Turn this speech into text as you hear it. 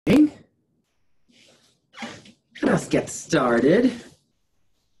Let's get started.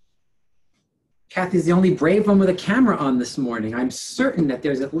 Kathy's the only brave one with a camera on this morning. I'm certain that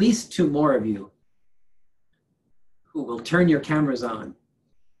there's at least two more of you who will turn your cameras on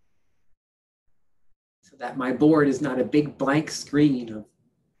so that my board is not a big blank screen of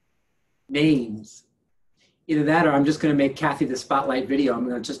names. Either that or I'm just going to make Kathy the spotlight video. I'm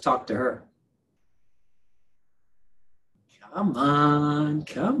going to just talk to her. Come on,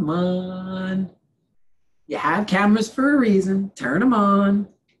 come on. You have cameras for a reason. Turn them on.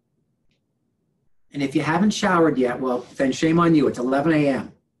 And if you haven't showered yet, well, then shame on you. It's 11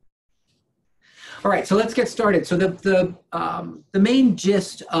 a.m. All right, so let's get started. So the main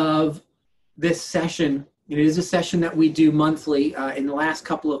gist of this session, it is a session that we do monthly. In the last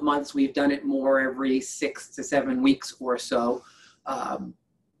couple of months, we've done it more every 6 to 7 weeks or so.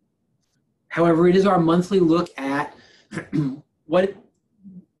 However, it is our monthly look at what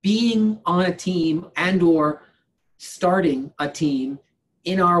being on a team and or starting a team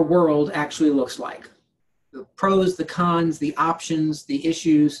in our world actually looks like. The pros, the cons, the options, the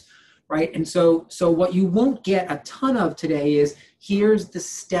issues, right? And so what you won't get a ton of today is here's the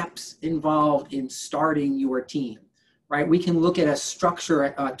steps involved in starting your team, right? We can look at a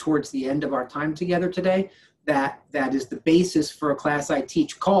structure towards the end of our time together today that is the basis for a class I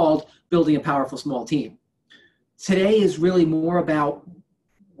teach called Building a Powerful Small Team. Today is really more about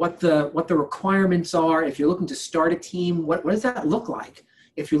what the requirements are. If you're looking to start a team, what does that look like?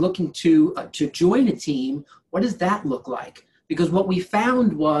 If you're looking to join a team, what does that look like? Because what we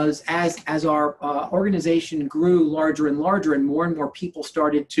found was as our organization grew larger and larger and more people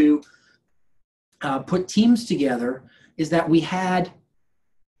started to put teams together, is that we had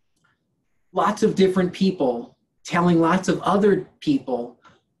lots of different people telling lots of other people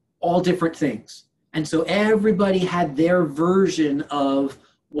all different things. And so everybody had their version of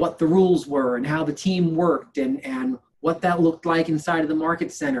what the rules were and how the team worked and what that looked like inside of the market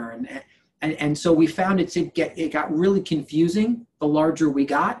center. And so we found it got really confusing the larger we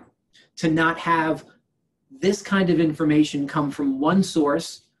got, to not have this kind of information come from one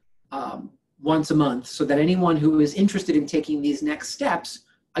source once a month, so that anyone who is interested in taking these next steps,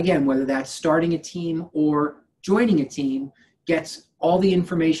 again, whether that's starting a team or joining a team, gets all the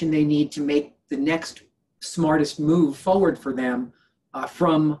information they need to make the next smartest move forward for them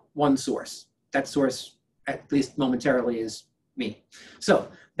from one source. That source, at least momentarily, is me. So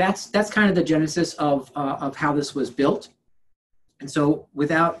that's kind of the genesis of how this was built. And so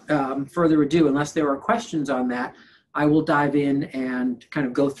without further ado, unless there are questions on that, I will dive in and kind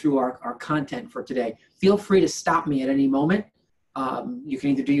of go through our content for today. Feel free to stop me at any moment. You can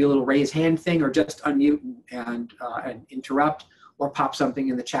either do your little raise hand thing or just unmute and interrupt, or pop something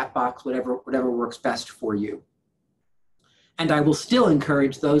in the chat box, whatever works best for you. And I will still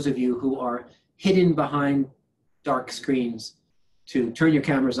encourage those of you who are hidden behind dark screens to turn your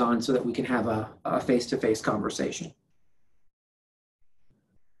cameras on so that we can have a face-to-face conversation.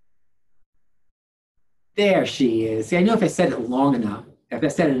 There she is. See, I know if I said it long enough, if I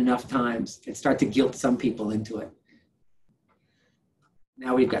said it enough times, it'd start to guilt some people into it.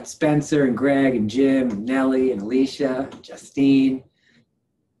 Now we've got Spencer and Greg and Jim and Nellie and Alicia, and Justine,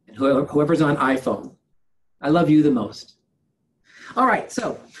 and whoever's on iPhone. I love you the most. All right,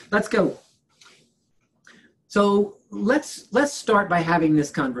 so let's go. So let's start by having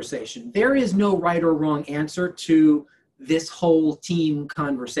this conversation. There is no right or wrong answer to this whole team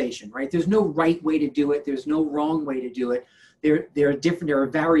conversation, right? There's no right way to do it. There's no wrong way to do it. There are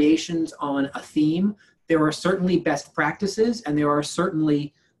variations on a theme. There are certainly best practices, and there are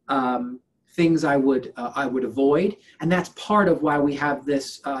certainly things I would avoid, and that's part of why we have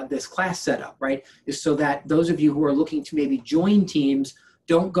this class set up, right? Is so that those of you who are looking to maybe join teams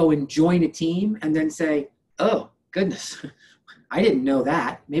don't go and join a team and then say, "Oh goodness, I didn't know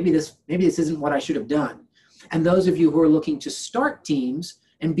that. Maybe this isn't what I should have done." And those of you who are looking to start teams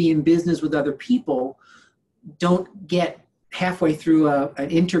and be in business with other people, don't get halfway through an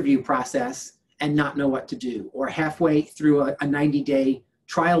interview process and not know what to do, or halfway through a 90-day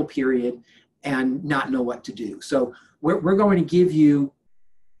trial period and not know what to do. So we're going to give you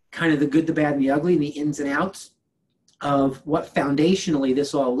kind of the good, the bad, and the ugly, and the ins and outs of what foundationally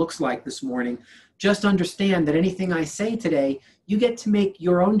this all looks like this morning. Just understand that anything I say today, you get to make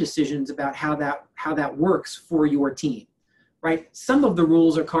your own decisions about how that works for your team, right? Some of the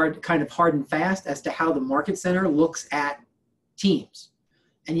rules are kind of hard and fast as to how the Market Center looks at teams.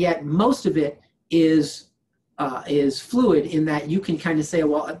 And yet most of it is fluid in that you can kind of say,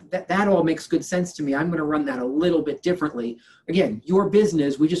 well, that all makes good sense to me. I'm going to run that a little bit differently. Again, your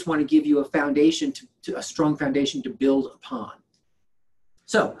business, we just want to give you a foundation, a strong foundation to build upon.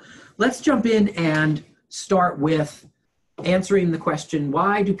 So let's jump in and start with answering the question,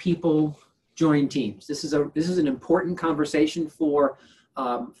 why do people join teams? This is an important conversation for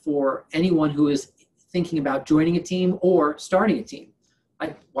anyone who is thinking about joining a team or starting a team.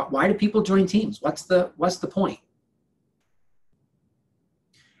 Like, why do people join teams? What's the point?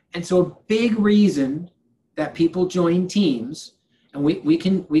 And so a big reason that people join teams, and we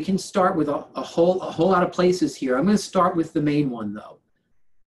can start with a whole lot of places here. I'm going to start with the main one though.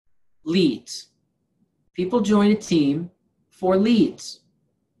 Leads. People join a team for leads.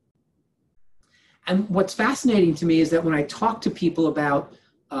 And what's fascinating to me is that when I talk to people about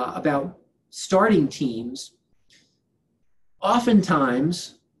starting teams,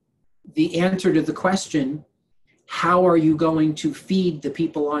 oftentimes the answer to the question, how are you going to feed the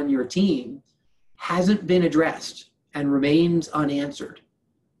people on your team, hasn't been addressed and remains unanswered,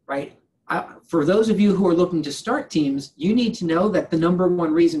 right? For those of you who are looking to start teams, you need to know that the number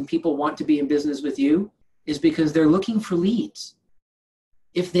one reason people want to be in business with you is because they're looking for leads.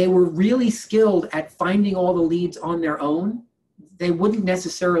 If they were really skilled at finding all the leads on their own, they wouldn't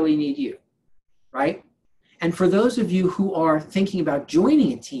necessarily need you, right? And for those of you who are thinking about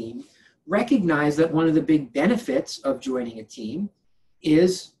joining a team, recognize that one of the big benefits of joining a team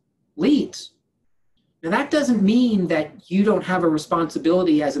is leads. Now, that doesn't mean that you don't have a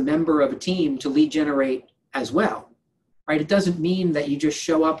responsibility as a member of a team to lead generate as well, right? It doesn't mean that you just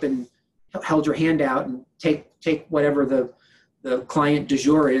show up and held your hand out and take whatever the client du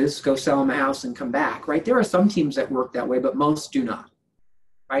jour is, go sell them a house and come back, right? There are some teams that work that way, but most do not,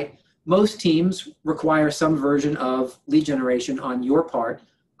 right? Most teams require some version of lead generation on your part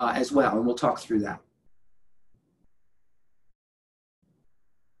as well, and we'll talk through that.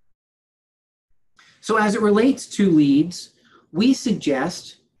 So as it relates to leads, we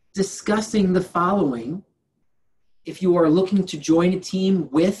suggest discussing the following if you are looking to join a team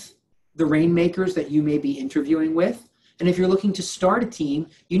with the rainmakers that you may be interviewing with. And if you're looking to start a team,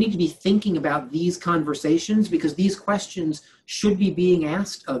 you need to be thinking about these conversations because these questions should be being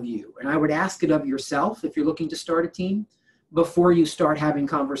asked of you. And I would ask it of yourself if you're looking to start a team before you start having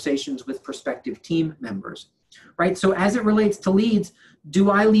conversations with prospective team members, right? So as it relates to leads, do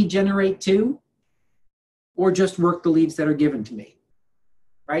I lead generate too, or just work the leads that are given to me,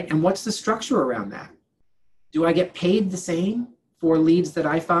 right? And what's the structure around that? Do I get paid the same for leads that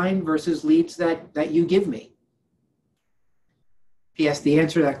I find versus leads that you give me? P.S. The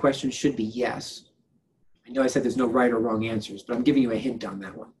answer to that question should be yes. I know I said there's no right or wrong answers, but I'm giving you a hint on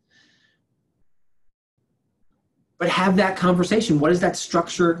that one. But have that conversation. What does that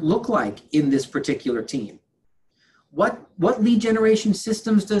structure look like in this particular team? What lead generation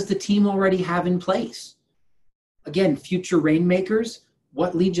systems does the team already have in place? Again, future rainmakers,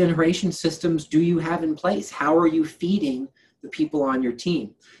 what lead generation systems do you have in place? How are you feeding the people on your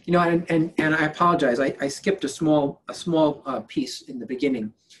team? You know, and I apologize, I skipped a small piece in the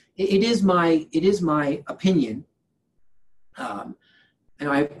beginning. It is my opinion, and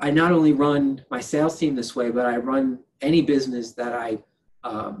I not only run my sales team this way, but I run any business that I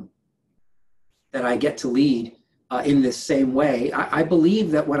get to lead in this same way. I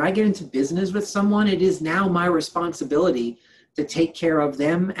believe that when I get into business with someone, it is now my responsibility to take care of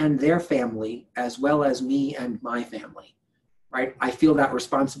them and their family as well as me and my family, right? I feel that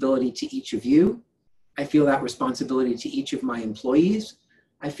responsibility to each of you. I feel that responsibility to each of my employees.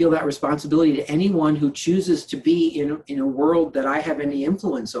 I feel that responsibility to anyone who chooses to be in a world that I have any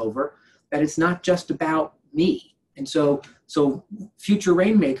influence over, that it's not just about me. And so future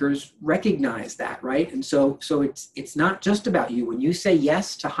rainmakers recognize that, right? And so it's not just about you. When you say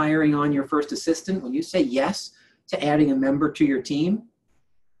yes to hiring on your first assistant, when you say yes to adding a member to your team,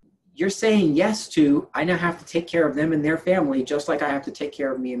 you're saying yes to, I now have to take care of them and their family, just like I have to take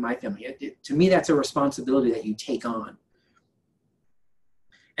care of me and my family. To me, that's a responsibility that you take on.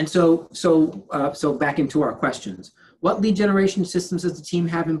 And so back into our questions. What lead generation systems does the team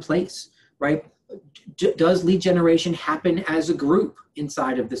have in place, right? Does lead generation happen as a group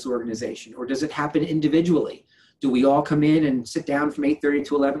inside of this organization, or does it happen individually? Do we all come in and sit down from 8:30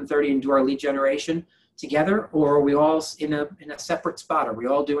 to 11:30 and do our lead generation together, or are we all in a separate spot? Are we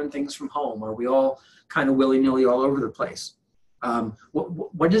all doing things from home? Are we all kind of willy-nilly all over the place?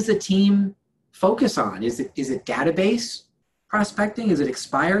 What does the team focus on? Is it database prospecting? Is it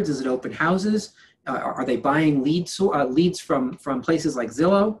expireds? Is it open houses? Are they buying leads from places like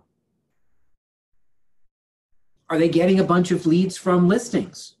Zillow? Are they getting a bunch of leads from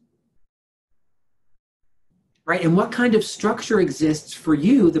listings? Right? And what kind of structure exists for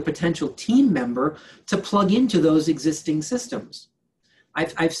you, the potential team member, to plug into those existing systems?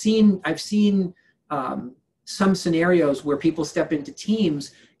 I've seen some scenarios where people step into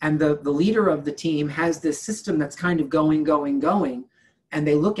teams and the leader of the team has this system that's kind of going, and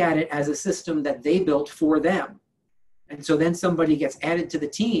they look at it as a system that they built for them. And so then somebody gets added to the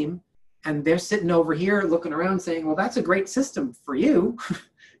team and they're sitting over here looking around saying, well, that's a great system for you.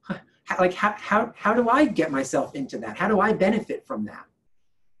 How do I get myself into that? How do I benefit from that?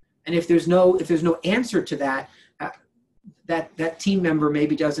 And if there's no answer to that, that team member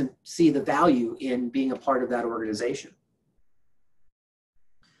maybe doesn't see the value in being a part of that organization.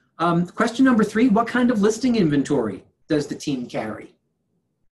 Question number 3, what kind of listing inventory does the team carry?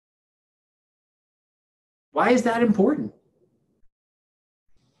 Why is that important?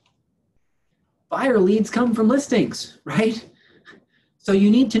 Buyer leads come from listings, right? So you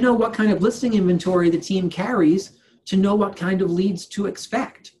need to know what kind of listing inventory the team carries to know what kind of leads to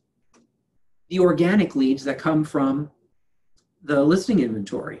expect. The organic leads that come from the listing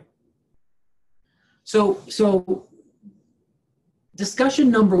inventory. So discussion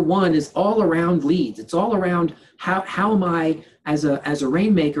number 1 is all around leads. It's all around how am I, as a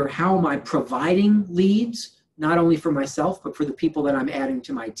rainmaker, how am I providing leads, not only for myself, but for the people that I'm adding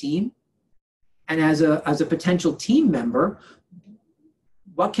to my team? And as a potential team member,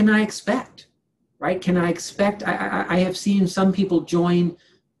 what can I expect, right? Can I expect, I have seen some people join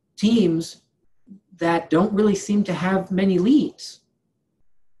teams that don't really seem to have many leads.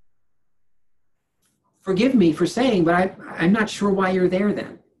 Forgive me for saying, but I'm not sure why you're there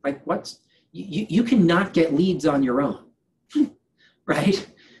then. Like you cannot get leads on your own, right?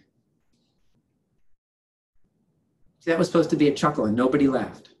 See, that was supposed to be a chuckle and nobody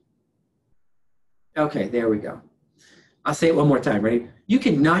laughed. Okay, there we go. I'll say it one more time, ready? You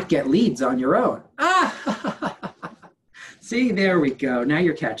cannot get leads on your own. Ah! See, there we go. Now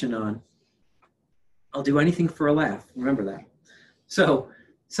you're catching on. I'll do anything for a laugh. Remember that. So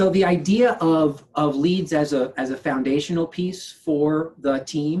the idea of leads as a foundational piece for the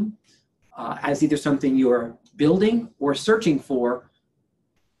team, as either something you're building or searching for,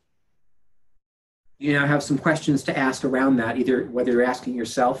 you now have some questions to ask around that, either whether you're asking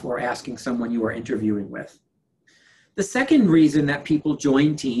yourself or asking someone you are interviewing with. The second reason that people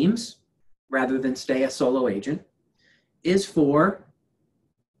join teams rather than stay a solo agent is for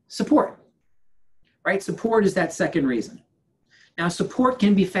support, right? Support is that second reason. Now, support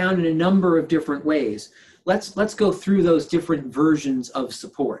can be found in a number of different ways. Let's go through those different versions of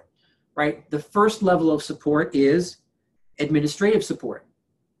support, right? The first level of support is administrative support,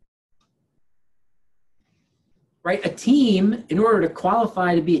 right? A team, in order to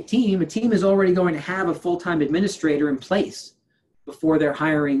qualify to be a team is already going to have a full-time administrator in place before they're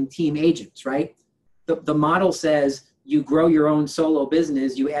hiring team agents, right? The model says you grow your own solo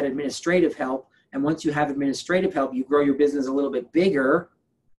business, you add administrative help, and once you have administrative help, you grow your business a little bit bigger,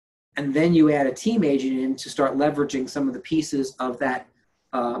 and then you add a team agent in to start leveraging some of the pieces of that,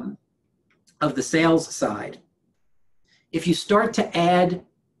 of the sales side. If you start to add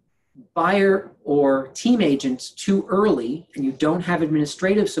buyer or team agents too early and you don't have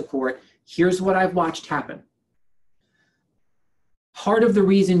administrative support, here's what I've watched happen. Part of the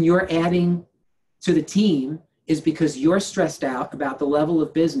reason you're adding to the team is because you're stressed out about the level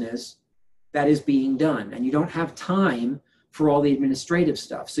of business that is being done, and you don't have time for all the administrative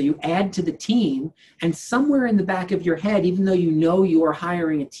stuff. So you add to the team, and somewhere in the back of your head, even though you know you are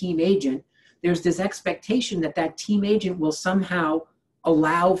hiring a team agent, there's this expectation that that team agent will somehow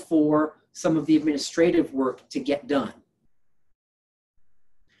allow for some of the administrative work to get done.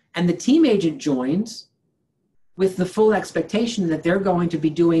 And the team agent joins with the full expectation that they're going to be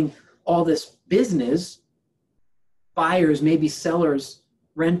doing all this business, buyers, maybe sellers,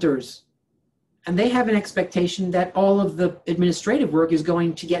 renters, and they have an expectation that all of the administrative work is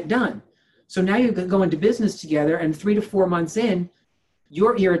going to get done. So now you go into business together, and 3 to 4 months in,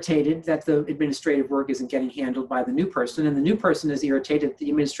 you're irritated that the administrative work isn't getting handled by the new person, and the new person is irritated that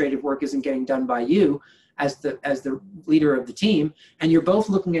the administrative work isn't getting done by you as the leader of the team, and you're both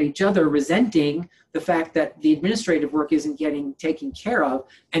looking at each other resenting the fact that the administrative work isn't getting taken care of,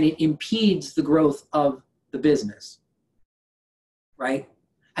 and it impedes the growth of the business, right?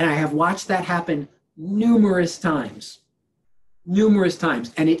 And I have watched that happen numerous times, and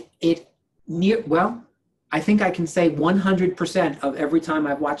I think I can say 100% of every time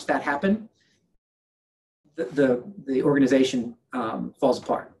I've watched that happen, the organization falls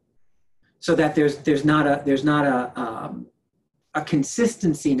apart. So that there's not a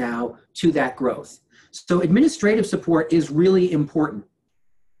consistency now to that growth. So administrative support is really important.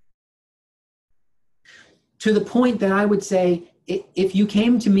 To the point that I would say, if you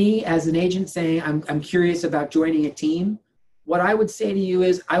came to me as an agent saying, I'm curious about joining a team, what I would say to you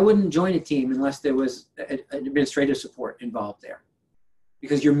is I wouldn't join a team unless there was an administrative support involved there,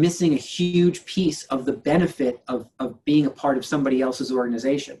 because you're missing a huge piece of the benefit of being a part of somebody else's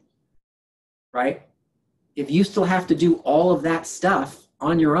organization, right? If you still have to do all of that stuff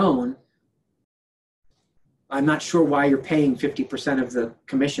on your own, I'm not sure why you're paying 50% of the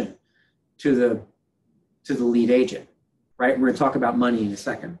commission to the lead agent, right? We're going to talk about money in a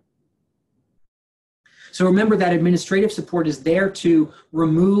second. So remember that administrative support is there to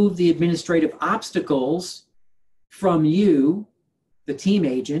remove the administrative obstacles from you, the team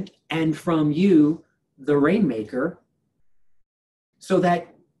agent, and from you, the rainmaker, so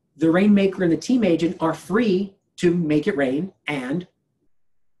that the rainmaker and the team agent are free to make it rain and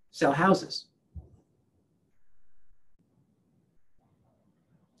sell houses.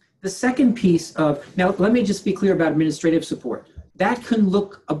 The second piece of, now let me just be clear about administrative support. That can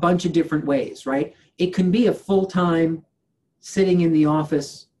look a bunch of different ways, right? It can be a full-time sitting in the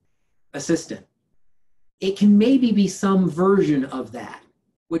office assistant. It can maybe be some version of that,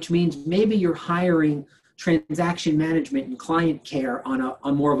 which means maybe you're hiring transaction management and client care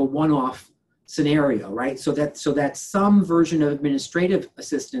on more of a one-off scenario, right? So that some version of administrative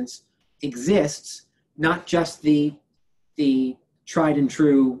assistance exists, not just the tried and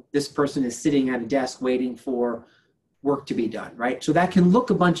true, this person is sitting at a desk waiting for work to be done, right? So that can look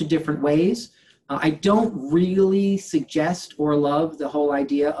a bunch of different ways. I don't really suggest or love the whole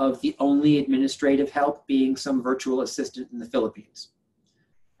idea of the only administrative help being some virtual assistant in the Philippines.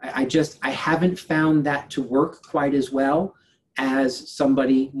 I haven't found that to work quite as well as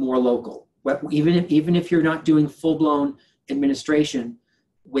somebody more local. Even if you're not doing full-blown administration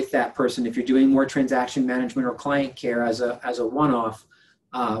with that person, if you're doing more transaction management or client care as a one-off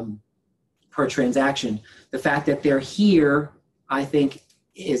per transaction, the fact that they're here, I think,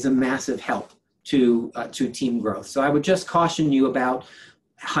 is a massive help to team growth. So I would just caution you about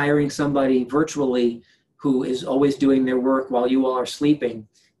hiring somebody virtually who is always doing their work while you all are sleeping.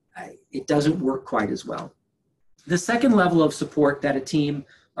 It doesn't work quite as well. The second level of support that a team,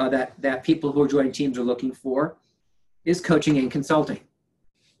 that people who are joining teams are looking for is coaching and consulting.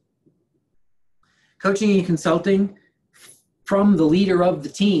 Coaching and consulting from the leader of the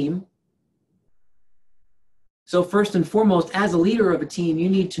team. So first and foremost, as a leader of a team, you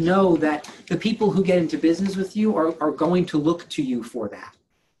need to know that the people who get into business with you are going to look to you for that.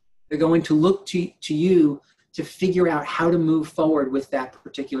 They're going to look to you to figure out how to move forward with that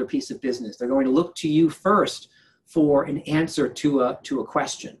particular piece of business. They're going to look to you first for an answer to a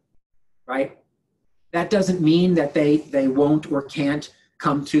question, right? That doesn't mean that they won't or can't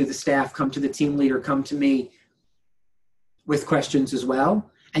come to the staff, come to the team leader, come to me with questions as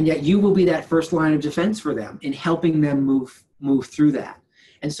well. And yet you will be that first line of defense for them in helping them move through that.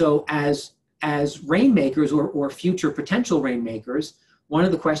 And so as rainmakers or future potential rainmakers, one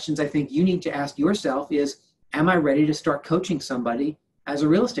of the questions I think you need to ask yourself is, am I ready to start coaching somebody as a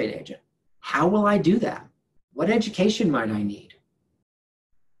real estate agent? How will I do that? What education might I need?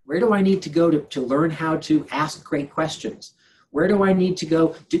 Where do I need to go to learn how to ask great questions? Where do I need to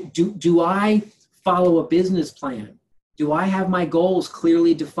go? Do I follow a business plan? Do I have my goals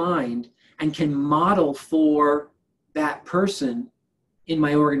clearly defined and can model for that person in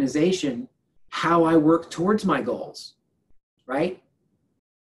my organization how I work towards my goals, right?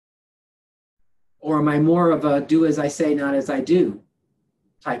 Or am I more of a do as I say, not as I do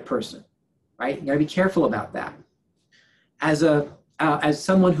type person, right? You gotta be careful about that. As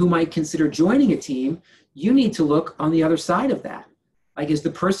someone who might consider joining a team, you need to look on the other side of that. Like, is the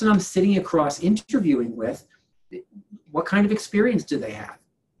person I'm sitting across interviewing with, what kind of experience do they have?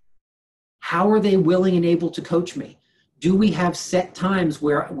 How are they willing and able to coach me? Do we have set times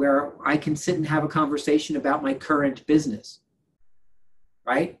where I can sit and have a conversation about my current business,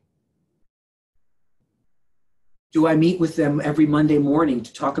 right? Do I meet with them every Monday morning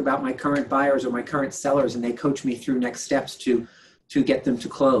to talk about my current buyers or my current sellers and they coach me through next steps to get them to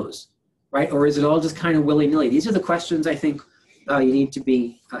close, right? Or is it all just kind of willy-nilly? These are the questions I think you need to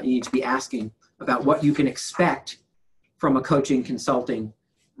be asking about what you can expect from a coaching consulting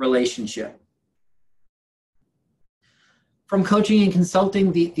relationship. From coaching and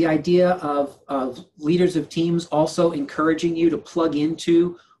consulting, the idea of leaders of teams also encouraging you to plug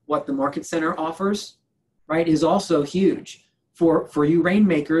into what the Market Center offers, right, is also huge. For you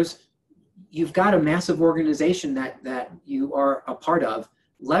rainmakers, you've got a massive organization that you are a part of.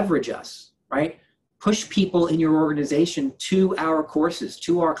 Leverage us, right? Push people in your organization to our courses,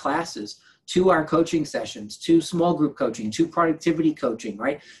 to our classes, to our coaching sessions, to small group coaching, to productivity coaching,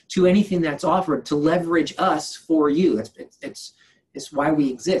 right? To anything that's offered to leverage us for you. It's why we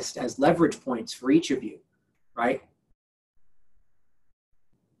exist as leverage points for each of you, right?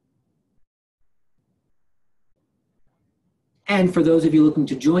 And for those of you looking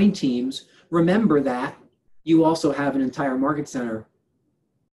to join teams, remember that you also have an entire Market Center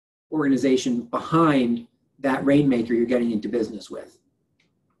organization behind that Rainmaker you're getting into business with.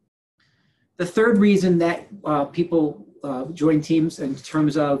 The third reason that people join teams in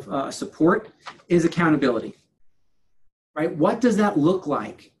terms of support is accountability, right? What does that look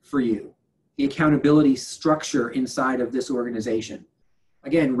like for you? The accountability structure inside of this organization.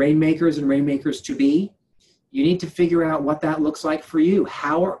 Again, Rainmakers and Rainmakers to be, you need to figure out what that looks like for you.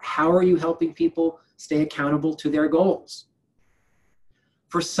 How are you helping people stay accountable to their goals?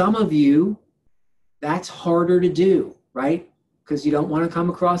 For some of you, that's harder to do, right? Because you don't want to come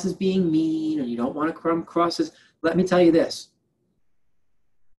across as being mean, or you don't want to come across as, let me tell you this.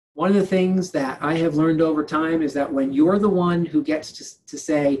 One of the things that I have learned over time is that when you're the one who gets to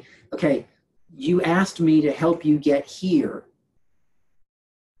say, okay, you asked me to help you get here.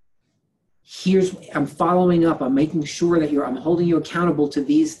 I'm following up, I'm making sure that I'm holding you accountable to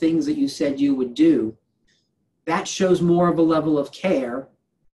these things that you said you would do. That shows more of a level of care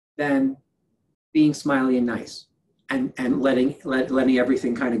than being smiley and nice and letting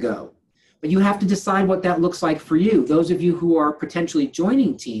everything kind of go. But you have to decide what that looks like for you. Those of you who are potentially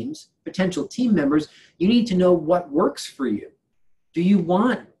joining teams, potential team members, you need to know what works for you. Do you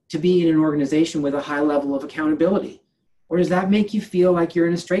want to be in an organization with a high level of accountability? Or does that make you feel like you're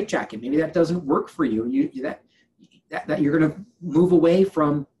in a straitjacket? Maybe that doesn't work for you. That you're going to move away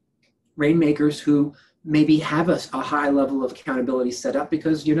from Rainmakers who maybe have a high level of accountability set up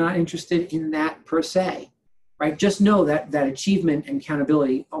because you're not interested in that per se, right? Just know that achievement and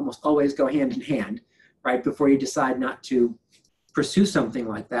accountability almost always go hand in hand, right? Before you decide not to pursue something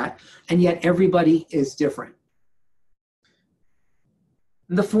like that. And yet everybody is different.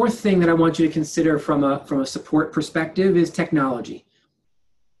 The fourth thing that I want you to consider from a support perspective is technology.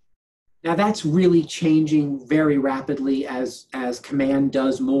 Now that's really changing very rapidly as Command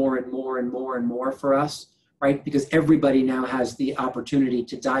does more and more and more and more for us, right? Because everybody now has the opportunity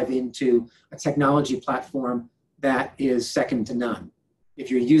to dive into a technology platform that is second to none.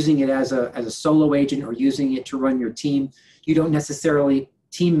 If you're using it as a solo agent or using it to run your team, you don't necessarily,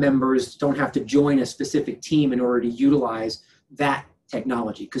 team members don't have to join a specific team in order to utilize that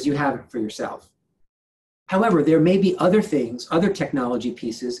technology because you have it for yourself. However, there may be other things, other technology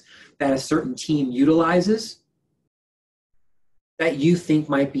pieces that a certain team utilizes that you think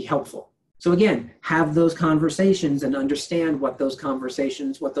might be helpful. So again, have those conversations and understand what those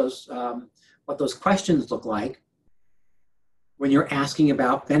conversations, what those questions look like when you're asking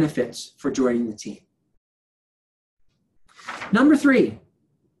about benefits for joining the team. Number 3,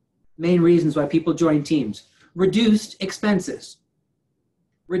 main reasons why people join teams: reduced expenses.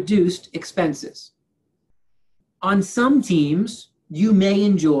 Reduced expenses. On some teams, you may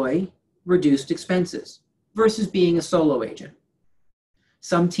enjoy reduced expenses versus being a solo agent.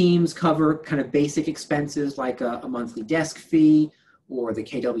 Some teams cover kind of basic expenses like a monthly desk fee or the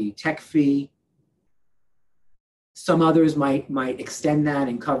KW Tech fee. Some others might extend that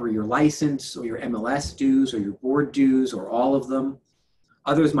and cover your license or your MLS dues or your board dues or all of them.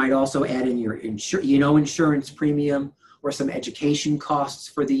 Others might also add in your insurance premium or some education costs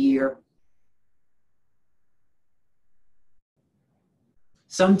for the year.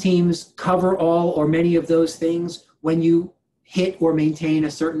 Some teams cover all or many of those things when you hit or maintain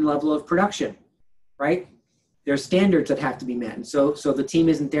a certain level of production, right? There's standards that have to be met. And so the team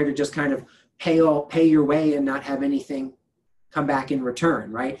isn't there to just kind of pay your way and not have anything come back in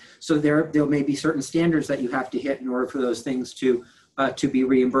return, right? So there may be certain standards that you have to hit in order for those things to be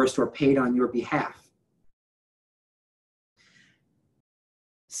reimbursed or paid on your behalf.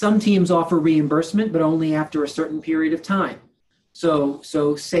 Some teams offer reimbursement, but only after a certain period of time. So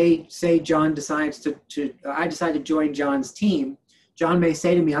say John decides I decide to join John's team. John may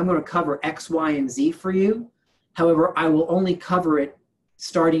say to me, I'm going to cover X, Y, and Z for you. However, I will only cover it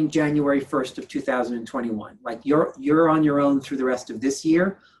starting January 1st of 2021. Like you're on your own through the rest of this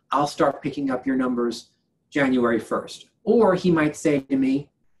year. I'll start picking up your numbers January 1st. Or he might say to me,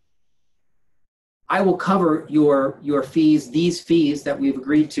 I will cover your fees, these fees that we've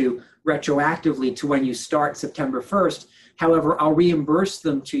agreed to retroactively to when you start September 1st. However, I'll reimburse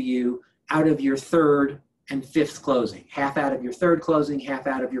them to you out of your third and fifth closing, half out of your third closing, half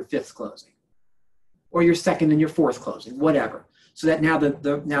out of your fifth closing, or your second and your fourth closing, whatever. So that now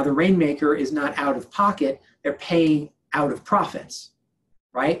the Rainmaker is not out of pocket, they're paying out of profits,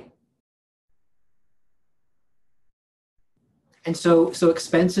 right? And so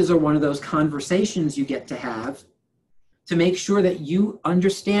expenses are one of those conversations you get to have to make sure that you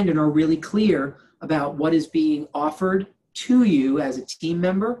understand and are really clear about what is being offered to you as a team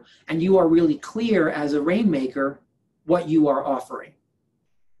member, and you are really clear as a Rainmaker what you are offering.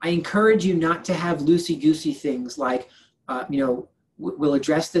 I encourage you not to have loosey-goosey things like, we'll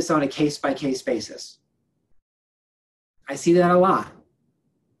address this on a case-by-case basis. I see that a lot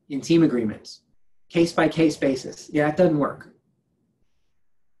in team agreements. Case-by-case basis. Yeah, it doesn't work.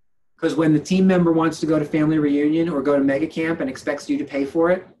 Because when the team member wants to go to family reunion or go to mega camp and expects you to pay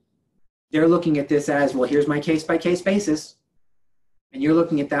for it, they're looking at this as, well, here's my case-by-case basis. And you're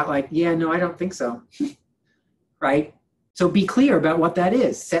looking at that like, yeah, no, I don't think so. Right? So be clear about what that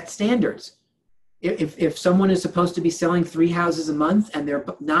is. Set standards. If someone is supposed to be selling 3 houses a month and they're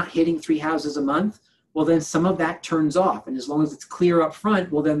not hitting 3 houses a month, well, then some of that turns off. And as long as it's clear up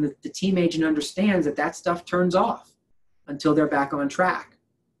front, well, then the team agent understands that that stuff turns off until they're back on track.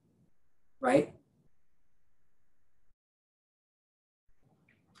 Right?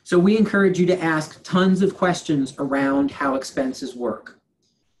 So we encourage you to ask tons of questions around how expenses work.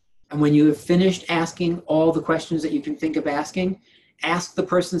 And when you have finished asking all the questions that you can think of asking, ask the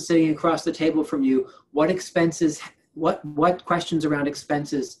person sitting across the table from you, what questions around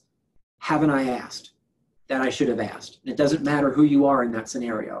expenses haven't I asked that I should have asked? And it doesn't matter who you are in that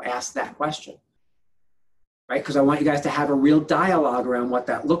scenario, ask that question. Right? Because I want you guys to have a real dialogue around what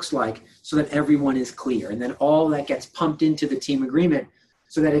that looks like so that everyone is clear. And then all that gets pumped into the team agreement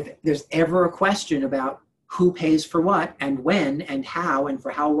so that if there's ever a question about who pays for what and when and how and for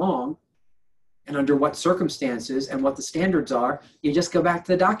how long and under what circumstances and what the standards are, you just go back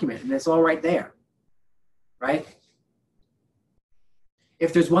to the document and it's all right there. Right?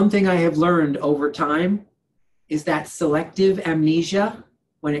 If there's one thing I have learned over time is that selective amnesia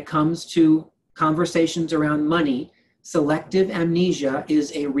when it comes to conversations around money, selective amnesia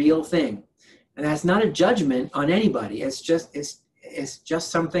is a real thing. And that's not a judgment on anybody. It's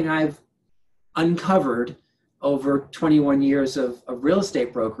just something I've uncovered over 21 years of real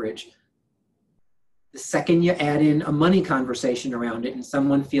estate brokerage. The second you add in a money conversation around it and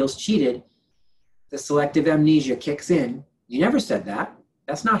someone feels cheated, the selective amnesia kicks in. You never said that.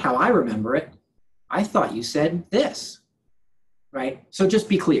 That's not how I remember it. I thought you said this, right? So just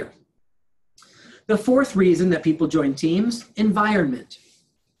be clear. The fourth reason that people join teams, environment.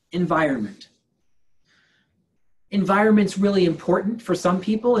 Environment's really important for some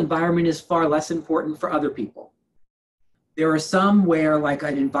people. Environment is far less important for other people. There are some where like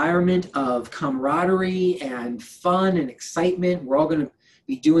an environment of camaraderie and fun and excitement, we're all going to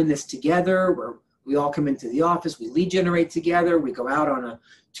be doing this together, where we all come into the office, we lead generate together, we go out on a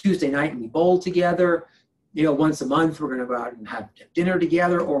Tuesday night and we bowl together. Once a month, we're going to go out and have dinner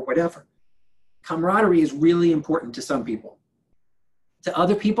together or whatever. Camaraderie is really important to some people. To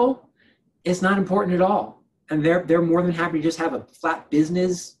other people, it's not important at all. And they're more than happy to just have a flat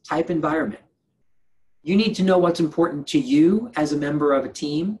business type environment. You need to know what's important to you as a member of a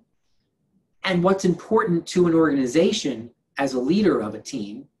team and what's important to an organization as a leader of a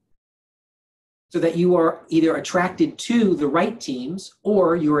team so that you are either attracted to the right teams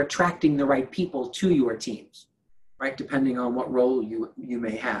or you're attracting the right people to your teams, right? Depending on what role you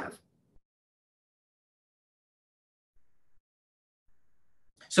may have.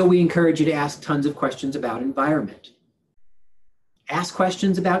 So we encourage you to ask tons of questions about environment. Ask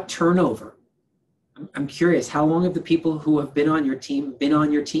questions about turnover. I'm curious, how long have the people who have been on your team been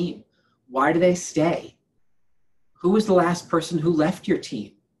on your team? Why do they stay? Who was the last person who left your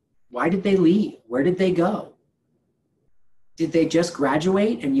team? Why did they leave? Where did they go? Did they just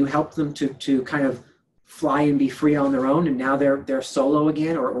graduate and you helped them to kind of fly and be free on their own and now they're solo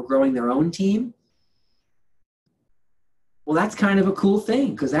again or growing their own team? Well, that's kind of a cool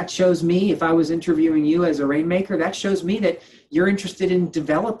thing because that shows me, if I was interviewing you as a Rainmaker, that shows me that you're interested in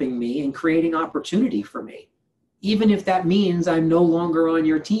developing me and creating opportunity for me, even if that means I'm no longer on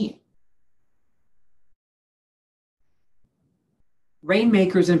your team.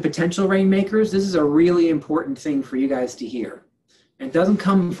 Rainmakers and potential Rainmakers, this is a really important thing for you guys to hear. And it doesn't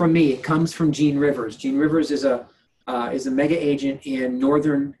come from me, it comes from Gene Rivers. Gene Rivers is a mega agent in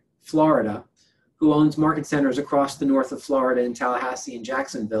northern Florida who owns market centers across the north of Florida in Tallahassee and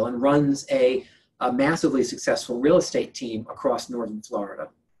Jacksonville and runs a massively successful real estate team across northern Florida.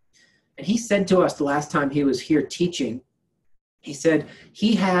 And he said to us the last time he was here teaching, he said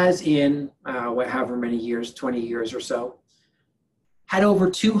he has in however many years, 20 years or so, had over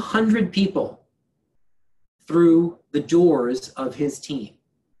 200 people through the doors of his team.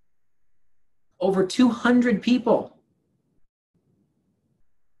 Over 200 people.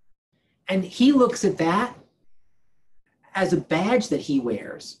 And he looks at that as a badge that he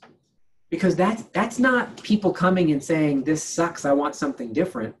wears because that's not people coming and saying, this sucks, I want something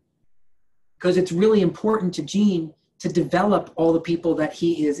different. Because it's really important to Gene to develop all the people that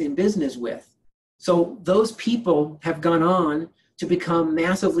he is in business with So those people have gone on to become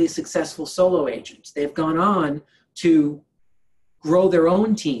massively successful solo agents. They've gone on to grow their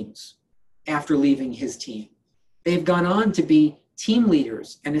own teams after leaving his team. They've gone on to be team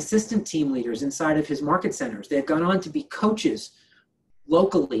leaders and assistant team leaders inside of his market centers. They've gone on to be coaches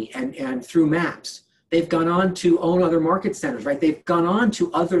locally and through MAPS. They've gone on to own other market centers, right? They've gone on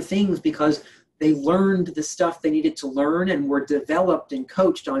to other things because they learned the stuff they needed to learn and were developed and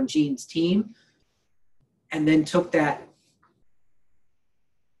coached on Gene's team, and then took that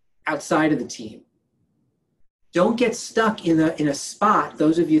outside of the team. Don't get stuck in a spot.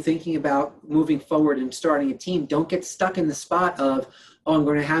 Those of you thinking about moving forward and starting a team, don't get stuck in the spot of, oh, I'm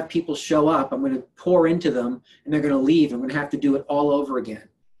going to have people show up, I'm going to pour into them, and they're going to leave. I'm going to have to do it all over again.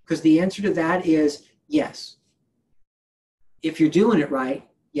 Because the answer to that is yes. If you're doing it right,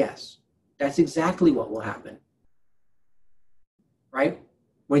 yes. That's exactly what will happen. Right?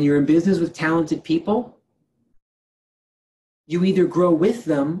 When you're in business with talented people, you either grow with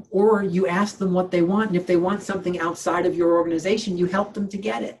them or you ask them what they want. And if they want something outside of your organization, you help them to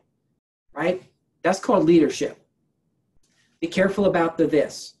get it, right? That's called leadership. Be careful about the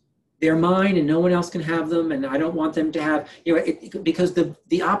this. They're mine and no one else can have them, and I don't want them to have, because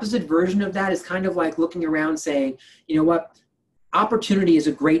the opposite version of that is kind of like looking around saying, you know what, opportunity is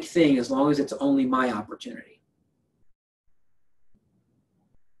a great thing as long as it's only my opportunity.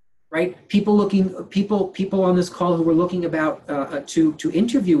 Right? People on this call who were looking about to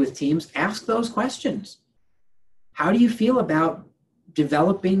interview with teams, ask those questions. How do you feel about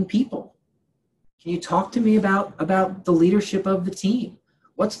developing people? Can you talk to me about the leadership of the team?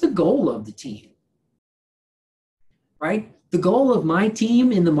 What's the goal of the team? Right? The goal of my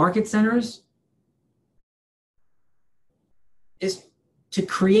team in the market centers is to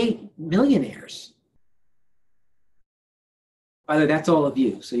create millionaires. By the way, that's all of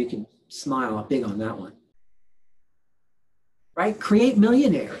you, so you can smile big on that one. Right? Create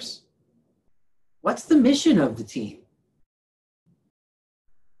millionaires. What's the mission of the team?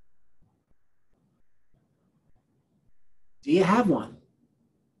 Do you have one?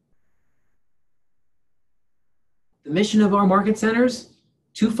 The mission of our market centers,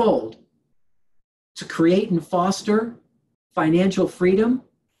 twofold: to create and foster financial freedom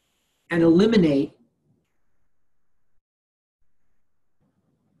and eliminate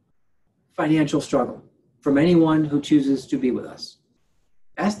financial struggle from anyone who chooses to be with us.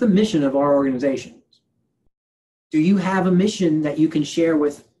 That's the mission of our organization. Do you have a mission that you can share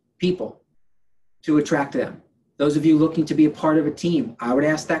with people to attract them? Those of you looking to be a part of a team, I would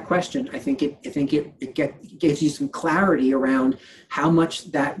ask that question. I think it gives you some clarity around how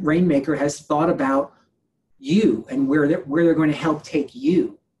much that Rainmaker has thought about you and where they're going to help take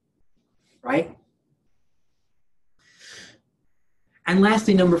you, right? And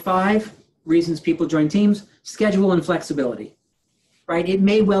lastly, number 5, reasons people join teams: schedule and flexibility, right? It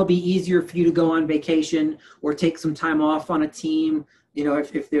may well be easier for you to go on vacation or take some time off on a team,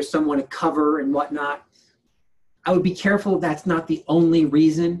 if there's someone to cover and whatnot. I would be careful that's not the only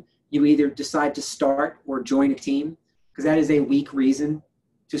reason you either decide to start or join a team, because that is a weak reason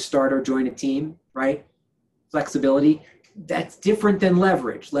to start or join a team, right? Flexibility, that's different than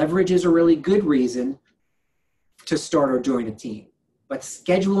leverage. Leverage is a really good reason to start or join a team. But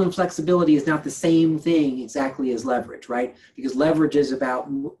schedule and flexibility is not the same thing exactly as leverage, right? Because leverage is about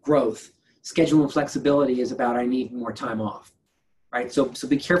growth. Schedule and flexibility is about I need more time off, right? So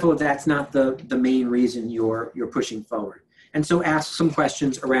be careful if that's not the main reason you're pushing forward. And so ask some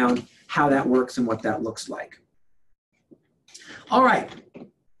questions around how that works and what that looks like. All right.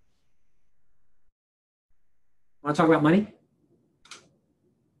 Want to talk about money?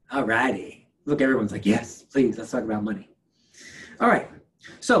 All righty. Look, everyone's like, yes, please, let's talk about money. All right,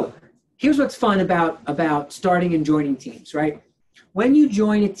 so here's what's fun about starting and joining teams, right? When you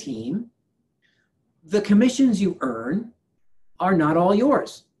join a team, the commissions you earn are not all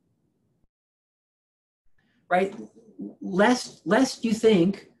yours, right? Lest you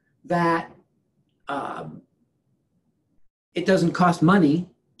think that it doesn't cost money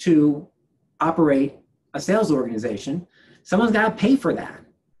to operate a sales organization, someone's got to pay for that,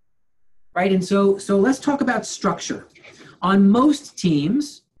 right? And so let's talk about structure. On most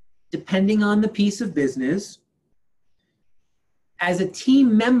teams, depending on the piece of business, as a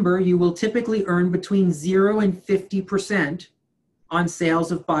team member, you will typically earn between 0 and 50% on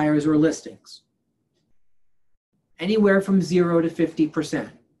sales of buyers or listings. Anywhere from 0 to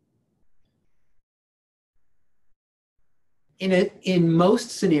 50%. In most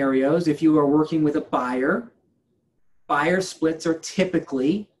scenarios, if you are working with a buyer splits are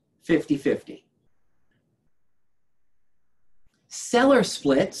typically 50-50. Seller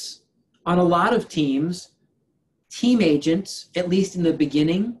splits On a lot of teams, team agents, at least in the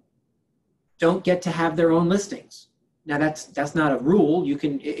beginning, don't get to have their own listings. Now that's not a rule. You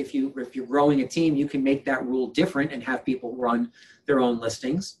can, if you're growing a team, you can make that rule different and have people run their own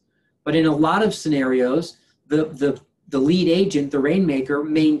listings. But in a lot of scenarios, the lead agent, the rainmaker,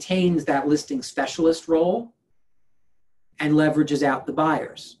 maintains that listing specialist role and leverages out the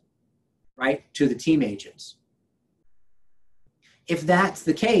buyers, right, to the team agents. If that's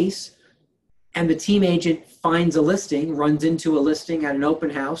the case, and the team agent finds a listing, runs into a listing at an open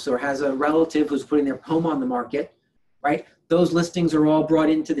house, or has a relative who's putting their home on the market, right? Those listings are all brought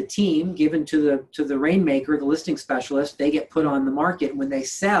into the team, given to the rainmaker, the listing specialist. They get put on the market. When they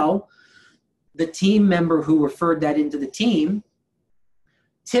sell, the team member who referred that into the team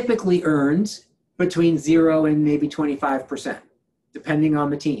typically earns between 0 and maybe 25%, depending on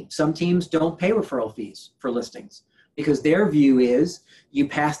the team. Some teams don't pay referral fees for listings because their view is, you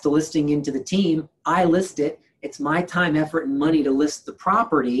pass the listing into the team, I list it, it's my time, effort, and money to list the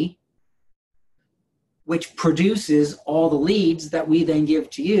property, which produces all the leads that we then give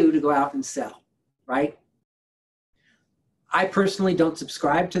to you to go out and sell, right? I personally don't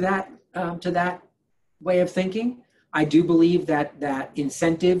subscribe to that way of thinking. I do believe that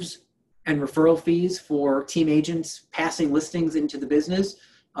incentives and referral fees for team agents passing listings into the business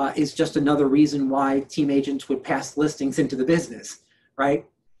is just another reason why team agents would pass listings into the business, right?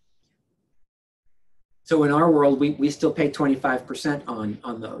 So in our world, we still pay 25%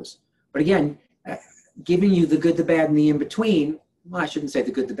 on those. But again, giving you the good, the bad, and the in-between, well, I shouldn't say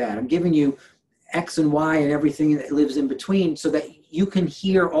the good, the bad. I'm giving you X and Y and everything that lives in between so that you can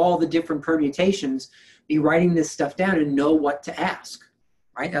hear all the different permutations, be writing this stuff down and know what to ask,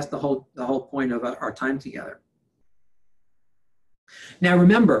 right? That's the whole point of our time together. Now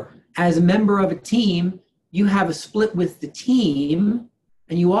remember, as a member of a team, you have a split with the team,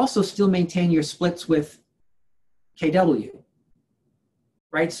 and you also still maintain your splits with KW,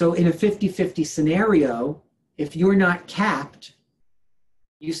 right? So in a 50-50 scenario, if you're not capped,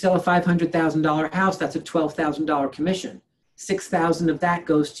 you sell a $500,000 house, that's a $12,000 commission. 6,000 of that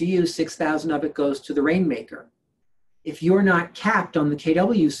goes to you, 6,000 of it goes to the rainmaker. If you're not capped on the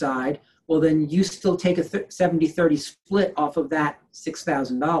KW side, well, then you still take a 70-30 split off of that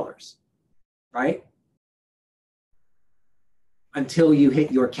 $6,000, right? Until you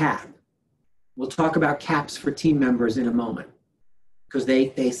hit your cap. We'll talk about caps for team members in a moment because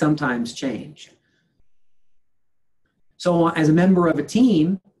they sometimes change. So as a member of a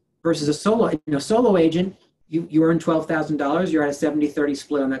team versus a solo agent, you earn $12,000. You're at a 70-30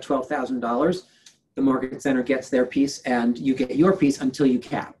 split on that $12,000. The market center gets their piece and you get your piece until you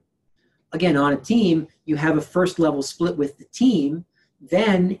cap. Again, on a team, you have a first level split with the team.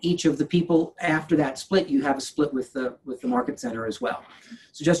 Then each of the people after that split, you have a split with the market center as well.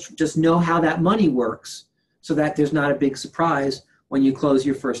 So just know how that money works so that there's not a big surprise when you close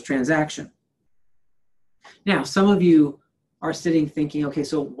your first transaction. Now, some of you are sitting thinking, okay,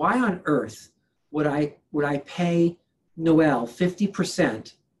 so why on earth would I pay Noelle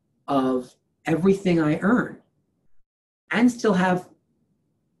 50% of everything I earn and still have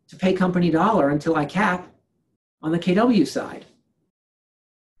to pay company dollar until I cap on the KW side?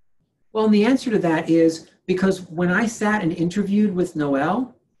 Well, and the answer to that is because when I sat and interviewed with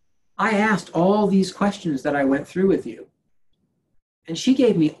Noelle, I asked all these questions that I went through with you. And she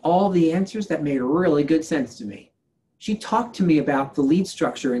gave me all the answers that made really good sense to me. She talked to me about the lead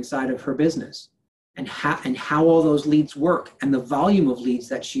structure inside of her business and how all those leads work and the volume of leads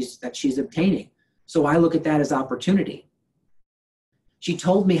that she's obtaining. So I look at that as opportunity. She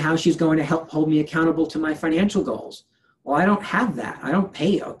told me how she's going to help hold me accountable to my financial goals. Well, I don't have that. I don't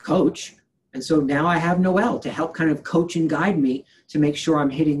pay a coach. And so now I have Noelle to help kind of coach and guide me to make sure I'm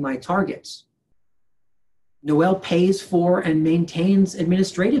hitting my targets. Noelle pays for and maintains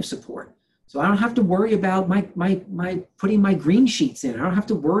administrative support. So I don't have to worry about my putting my green sheets in. I don't have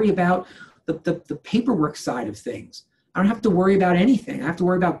to worry about the paperwork side of things. I don't have to worry about anything. I have to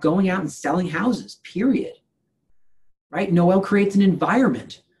worry about going out and selling houses, period. Right? Noelle creates an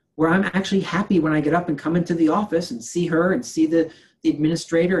environment where I'm actually happy when I get up and come into the office and see her and see the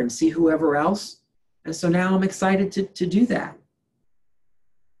administrator and see whoever else. And so now I'm excited to do that.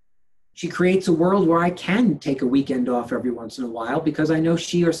 She creates a world where I can take a weekend off every once in a while because I know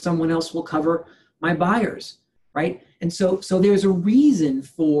she or someone else will cover my buyers, right? And so there's a reason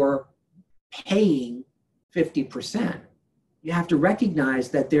for paying 50%. You have to recognize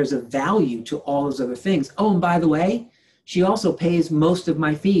that there's a value to all those other things. Oh, and by the way, she also pays most of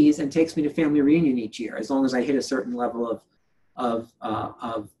my fees and takes me to family reunion each year, as long as I hit a certain level of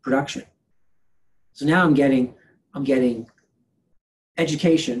production. So now I'm getting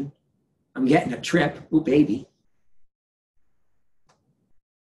education, I'm getting a trip, ooh, baby.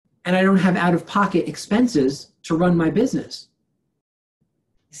 And I don't have out-of-pocket expenses to run my business.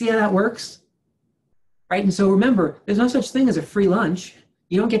 See how that works? Right? And so remember, there's no such thing as a free lunch.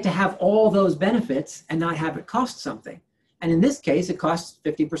 You don't get to have all those benefits and not have it cost something. And in this case, it costs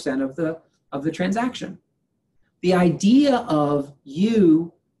 50% of the transaction. The idea of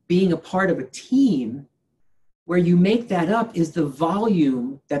you being a part of a team where you make that up is the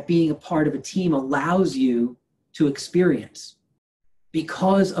volume that being a part of a team allows you to experience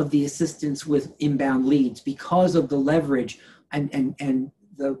because of the assistance with inbound leads, because of the leverage and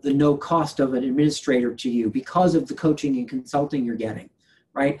the no cost of an administrator to you, because of the coaching and consulting you're getting,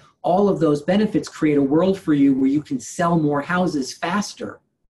 right? All of those benefits create a world for you where you can sell more houses faster.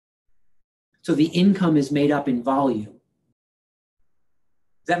 So the income is made up in volume.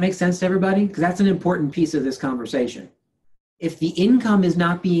 Does that make sense to everybody? Because that's an important piece of this conversation. If the income is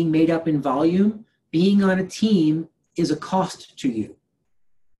not being made up in volume, being on a team is a cost to you.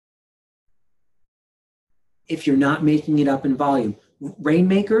 If you're not making it up in volume.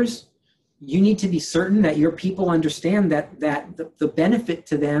 Rainmakers, you need to be certain that your people understand that the benefit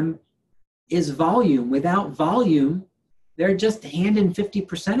to them is volume. Without volume, they're just handing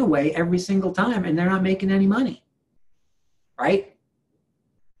 50% away every single time and they're not making any money, right?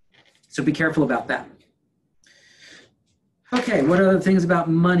 So be careful about that. Okay, what are other things about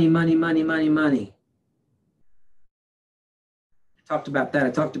money? I talked about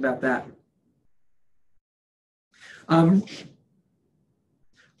that.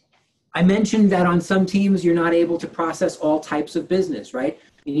 I mentioned that on some teams, you're not able to process all types of business, right?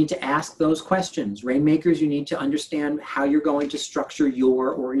 You need to ask those questions. Rainmakers, you need to understand how you're going to structure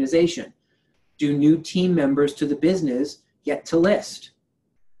your organization. Do new team members to the business get to list?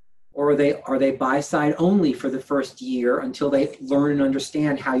 Or are they buy side only for the first year until they learn and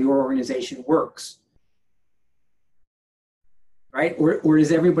understand how your organization works? Right? Or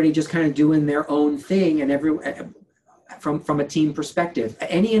is everybody just kind of doing their own thing and from a team perspective?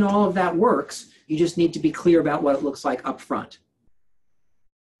 Any and all of that works. You just need to be clear about what it looks like up front.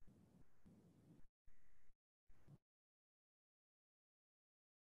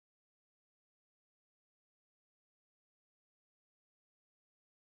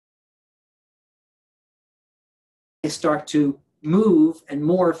 They start to move and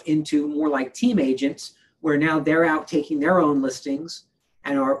morph into more like team agents, where now they're out taking their own listings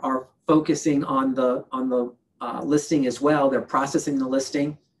and are focusing on the listing as well. They're processing the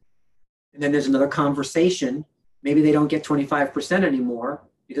listing. And then there's another conversation. Maybe they don't get 25% anymore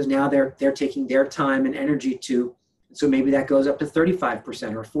because now they're taking their time and energy to, so maybe that goes up to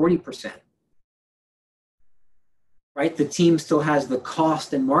 35% or 40%. Right? The team still has the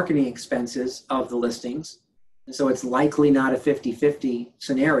cost and marketing expenses of the listings. And so it's likely not a 50-50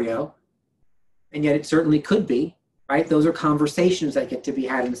 scenario. And yet it certainly could be, right? Those are conversations that get to be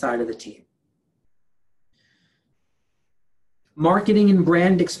had inside of the team. Marketing and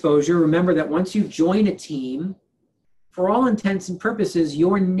brand exposure. Remember that once you join a team, for all intents and purposes,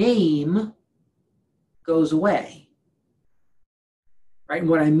 your name goes away. Right? And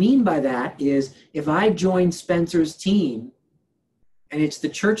what I mean by that is if I join Spencer's team and it's the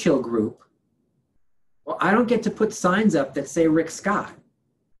Churchill Group, well, I don't get to put signs up that say Rick Scott.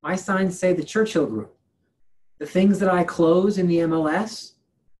 My signs say the Churchill Group. The things that I close in the MLS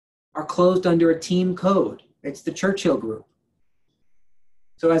are closed under a team code. It's the Churchill Group.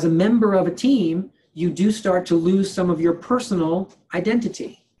 So as a member of a team, you do start to lose some of your personal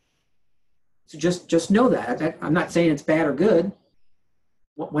identity. So just know that. I'm not saying it's bad or good.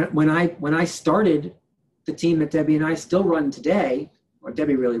 When I started the team that Debbie and I still run today, or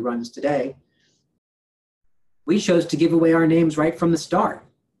Debbie really runs today, we chose to give away our names right from the start.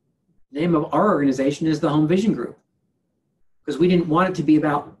 The name of our organization is the Home Vision Group because we didn't want it to be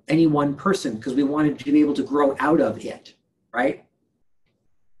about any one person, because we wanted to be able to grow out of it, right?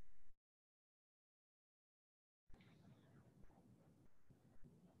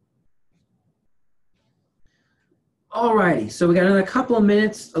 All righty, so we got another couple of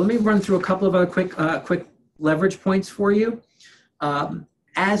minutes. Let me run through a couple of other quick leverage points for you.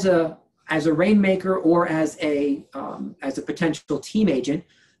 As a rainmaker or as a potential team agent,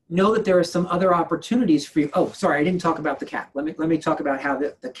 know that there are some other opportunities for you. Oh, sorry, I didn't talk about the cap. Let me talk about how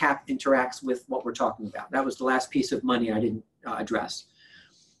the cap interacts with what we're talking about. That was the last piece of money I didn't address.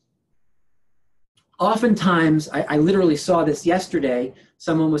 Oftentimes, I literally saw this yesterday.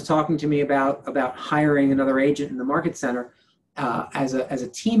 Someone was talking to me about hiring another agent in the market center as a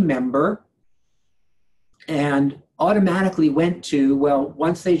team member, and automatically went to, well,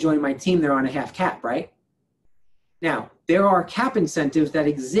 once they join my team, they're on a half cap, right? Now, there are cap incentives that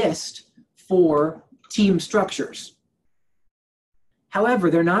exist for team structures. However,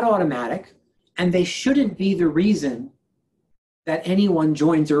 they're not automatic, and they shouldn't be the reason that anyone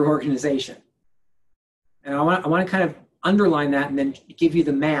joins your organization. And I want to kind of underline that and then give you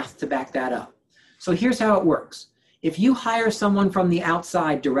the math to back that up. So here's how it works. If you hire someone from the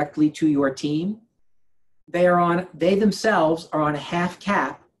outside directly to your team, they themselves are on a half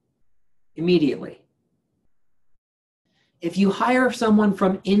cap immediately. If you hire someone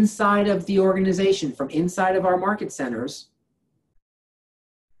from inside of the organization, from inside of our market centers,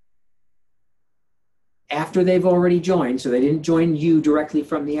 after they've already joined, so they didn't join you directly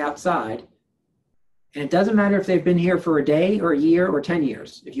from the outside, and it doesn't matter if they've been here for a day or a year or 10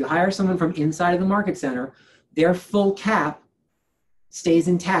 years. If you hire someone from inside of the market center, their full cap stays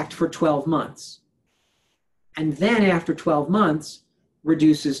intact for 12 months. And then after 12 months,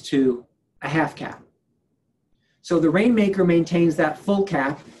 reduces to a half cap. So the Rainmaker maintains that full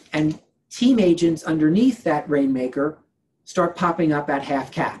cap, and team agents underneath that Rainmaker start popping up at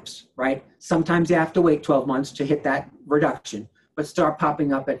half caps, right? Sometimes you have to wait 12 months to hit that reduction, but start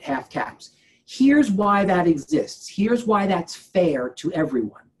popping up at half caps. Here's why that exists. Here's why that's fair to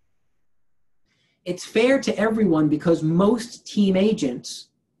everyone. It's fair to everyone because most team agents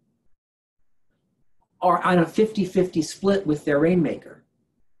are on a 50-50 split with their Rainmaker.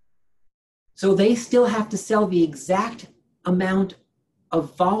 So they still have to sell the exact amount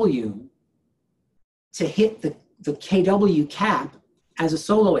of volume to hit the KW cap as a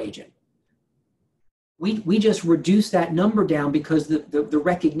solo agent. We just reduce that number down because the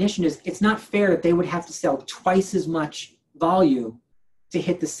recognition is it's not fair that they would have to sell twice as much volume to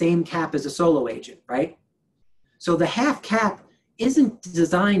hit the same cap as a solo agent, right? So the half cap isn't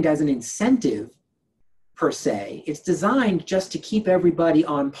designed as an incentive per se. It's designed just to keep everybody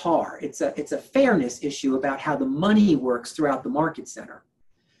on par. It's a fairness issue about how the money works throughout the market center.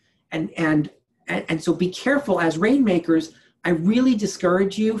 And so be careful as Rainmakers. I really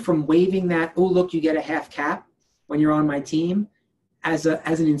discourage you from waiving that, oh, look, you get a half cap when you're on my team as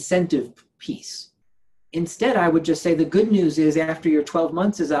an incentive piece. Instead, I would just say the good news is after your 12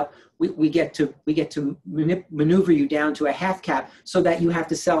 months is up, we get to maneuver you down to a half cap so that you have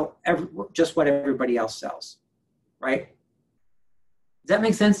to sell just what everybody else sells, right? Does that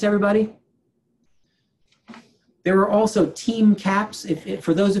make sense to everybody? There are also team caps.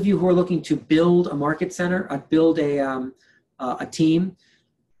 For those of you who are looking to build a market center, build a team,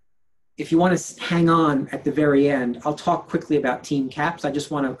 if you want to hang on at the very end, I'll talk quickly about team caps. I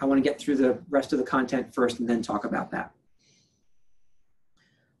want to get through the rest of the content first and then talk about that.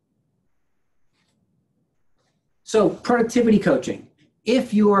 So productivity coaching.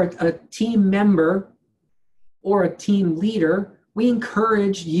 If you are a team member or a team leader, we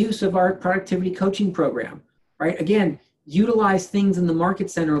encourage use of our productivity coaching program, right? Again, utilize things in the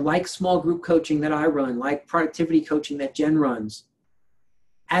market center like small group coaching that I run, like productivity coaching that Jen runs,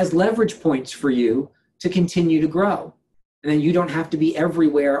 as leverage points for you to continue to grow. And then you don't have to be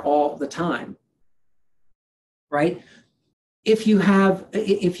everywhere all the time, right? If you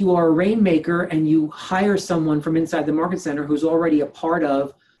are a Rainmaker and you hire someone from inside the market center who's already a part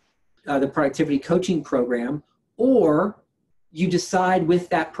of the productivity coaching program, or you decide with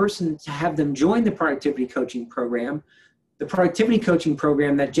that person to have them join the productivity coaching program, the productivity coaching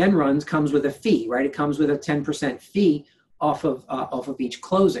program that Jen runs comes with a fee, right? It comes with a 10% fee off of each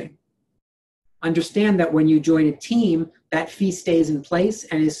closing. Understand that when you join a team, that fee stays in place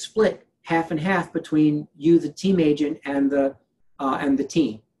and is split half and half between you, the team agent, and the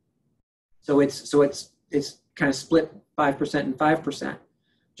team. So it's kind of split 5% and 5%.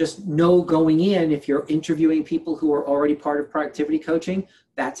 Just know going in, if you're interviewing people who are already part of productivity coaching,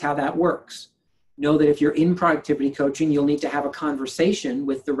 that's how that works. Know that if you're in productivity coaching, you'll need to have a conversation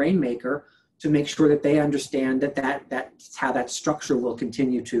with the Rainmaker to make sure that they understand that's how that structure will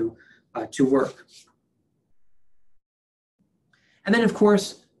continue to work. And then, of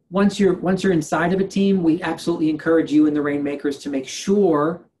course, once you're inside of a team, we absolutely encourage you and the Rainmakers to make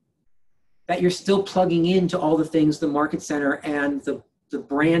sure that you're still plugging into all the things the market center and the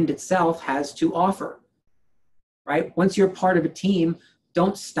brand itself has to offer, right? Once you're part of a team,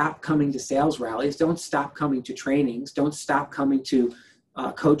 don't stop coming to sales rallies. Don't stop coming to trainings. Don't stop coming to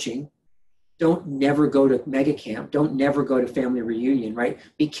coaching. Don't never go to mega camp. Don't never go to family reunion, right?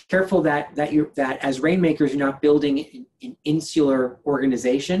 Be careful that as Rainmakers, you're not building an insular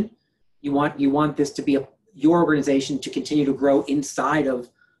organization. You want this to be your organization to continue to grow inside of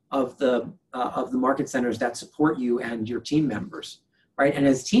the market centers that support you and your team members, right? And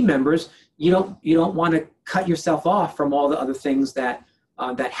as team members, you don't want to cut yourself off from all the other things that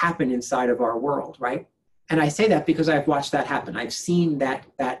happen inside of our world, right? And I say that because I've watched that happen. I've seen that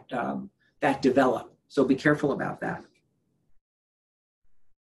that develop. So be careful about that.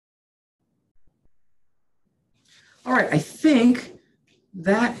 All right, I think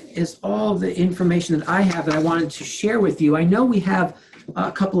that is all the information that I have that I wanted to share with you. I know we have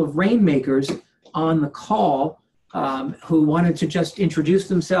a couple of rainmakers on the call who wanted to just introduce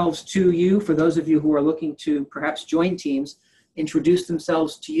themselves to you. For those of you who are looking to perhaps join teams, introduce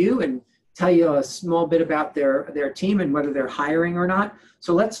themselves to you and tell you a small bit about their team and whether they're hiring or not.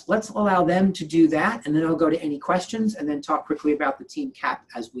 So let's allow them to do that, and then I'll go to any questions and then talk quickly about the team cap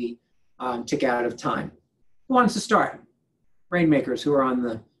as we tick out of time. Who wants to start? Rainmakers who are on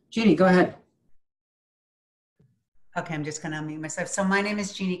the, Jeannie, go ahead. Okay, I'm just going to unmute myself. So my name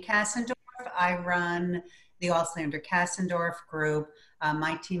is Jeannie Kassendorf. I run the Auslander Kassendorf Group.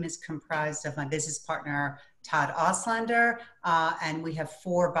 My team is comprised of my business partner, Todd Auslander, and we have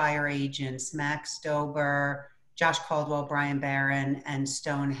 4 buyer agents, Max Dober, Josh Caldwell, Brian Barron, and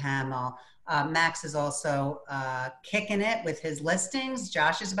Stone Hamill. Max is also kicking it with his listings.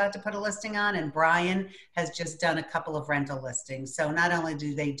 Josh is about to put a listing on, and Brian has just done a couple of rental listings. So not only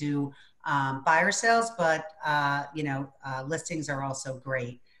do they do buyer sales, but listings are also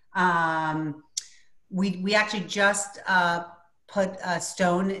great. We actually just put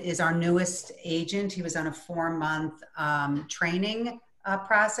Stone is our newest agent. He was on a 4-month training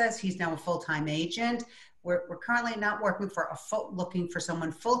process. He's now a full-time agent. We're currently not working for looking for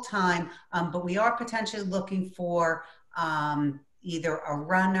someone full-time, but we are potentially looking for either a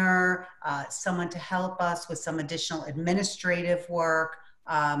runner, someone to help us with some additional administrative work.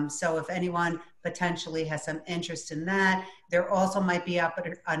 So if anyone potentially has some interest in that, there also might be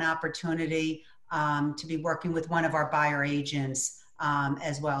an opportunity to be working with one of our buyer agents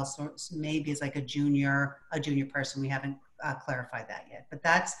as well. So maybe it's like a junior person. We haven't clarified that yet, but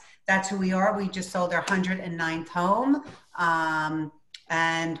that's who we are. We just sold our 109th home,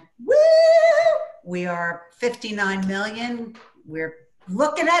 and woo, we are 59 million. We're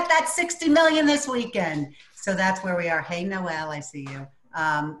looking at that 60 million this weekend. So that's where we are. Hey, Noel, I see you.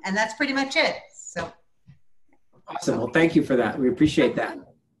 And that's pretty much it. So awesome. Well, thank you for that. We appreciate that.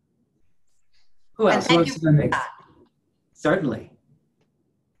 Who else? Thank you for that. Certainly.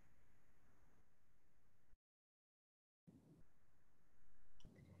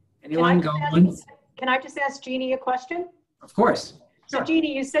 Anyone go on? Can I just ask Jeannie a question? Of course. So Sure.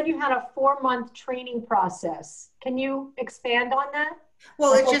 Jeannie, you said you had a 4-month training process. Can you expand on that?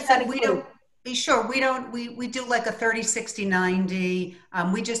 Well, it's just that we don't, we do like a 30, 60, 90.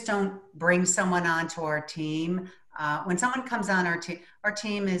 We just don't bring someone onto our team. When someone comes on our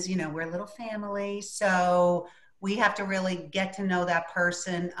team is, we're a little family. So we have to really get to know that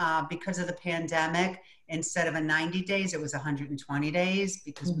person because of the pandemic. Instead of a 90 days, it was 120 days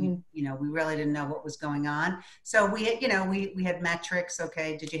because we really didn't know what was going on. So we had metrics.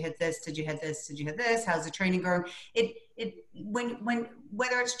 Okay, did you hit this? Did you hit this? Did you hit this? How's the training going?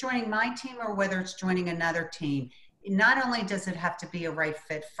 Whether it's joining my team or whether it's joining another team, not only does it have to be a right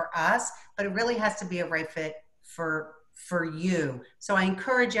fit for us, but it really has to be a right fit for you. So I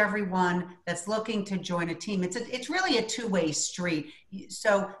encourage everyone that's looking to join a team. It's really a two-way street.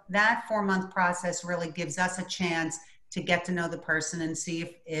 So that 4-month process really gives us a chance to get to know the person and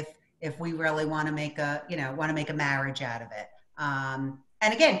see if we really want to make a marriage out of it. And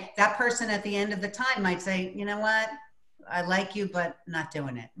again, that person at the end of the time might say, you know what, I like you, but not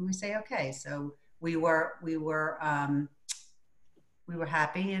doing it. And we say, okay. So we were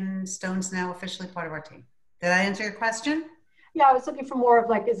happy, and Stone's now officially part of our team. Did I answer your question? Yeah, I was looking for more of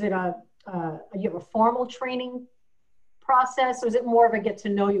like, is it you have a formal training process, or is it more of a get to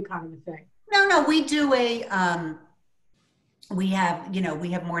know you kind of a thing? No, we do we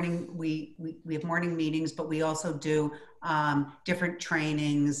have morning meetings, but we also do different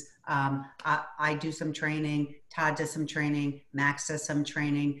trainings. I do some training, Todd does some training, Max does some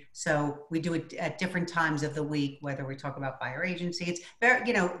training. So we do it at different times of the week, whether we talk about buyer agency. It's very,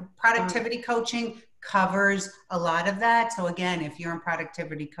 productivity coaching covers a lot of that. So again, if you're in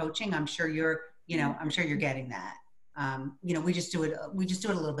productivity coaching, I'm sure you're getting that. We just do it a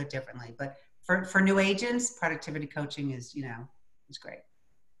little bit differently, but for new agents, productivity coaching is great.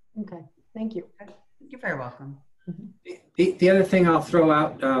 Okay, thank you. You're very welcome. The other thing I'll throw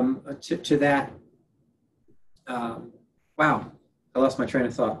out to that, wow, I lost my train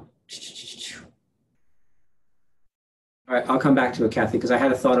of thought. All right, I'll come back to it, Kathy, because I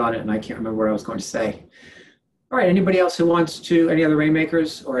had a thought on it and I can't remember what I was going to say. All right, anybody else who wants to, any other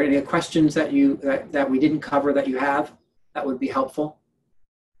Rainmakers or any questions that that we didn't cover that you have, that would be helpful?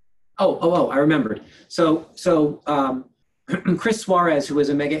 Oh, I remembered. So Chris Suarez, who is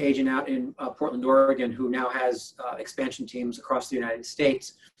a mega agent out in Portland, Oregon, who now has expansion teams across the United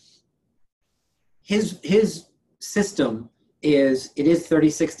States, his system is 30,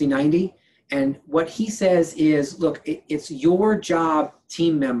 60, 90. And what he says is, look, it's your job,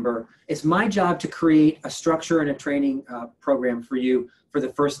 team member. It's my job to create a structure and a training program for you for the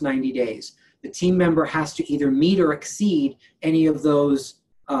first 90 days. The team member has to either meet or exceed any of those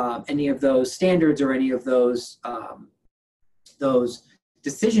standards or any of those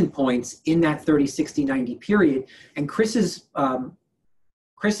decision points in that 30, 60, 90 period. And Chris's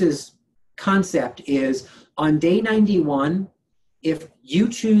concept is, on day 91, if you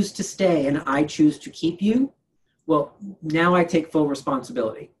choose to stay and I choose to keep you, well, now I take full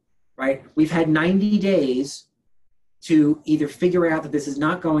responsibility, right? We've had 90 days to either figure out that this is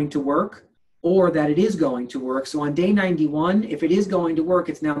not going to work or that it is going to work. So on day 91, if it is going to work,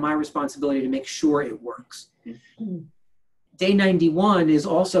 it's now my responsibility to make sure it works. Day 91 is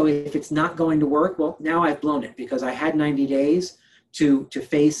also, if it's not going to work, well, now I've blown it because I had 90 days to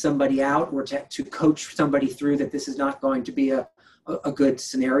phase somebody out or to coach somebody through that this is not going to be a good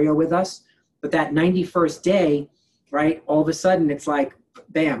scenario with us. But that 91st day, right, all of a sudden it's like,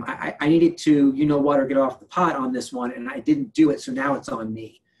 bam, I needed to, or get off the pot on this one, and I didn't do it, so now it's on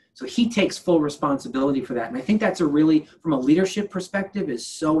me. So he takes full responsibility for that. And I think that's from a leadership perspective, is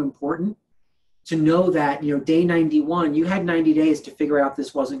so important to know that, day 91, you had 90 days to figure out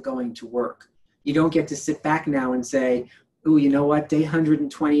this wasn't going to work. You don't get to sit back now and say, ooh, you know what, day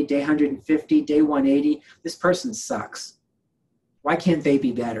 120, day 150, day 180, this person sucks. Why can't they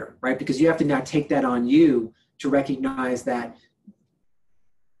be better, right? Because you have to now take that on you to recognize that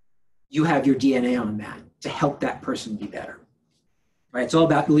you have your DNA on that to help that person be better, right? It's all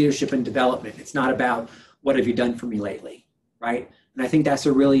about leadership and development. It's not about what have you done for me lately, right? And I think that's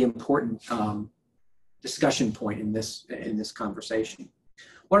a really important discussion point in this conversation.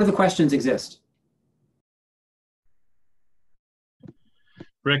 What other questions exist?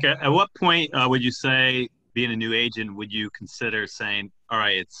 Rick, at what point would you say, being a new agent, would you consider saying, all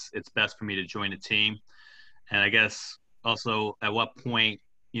right, it's best for me to join a team? And I guess also, at what point,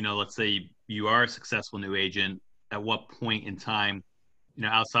 let's say you are a successful new agent, at what point in time,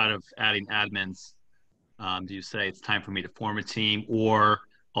 outside of adding admins, do you say it's time for me to form a team? Or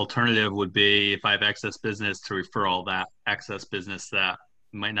alternative would be, if I have excess business, to refer all that excess business that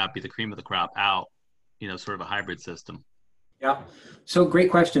might not be the cream of the crop out, sort of a hybrid system? Yeah, so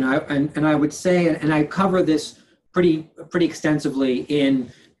great question. I would say, and I cover this pretty extensively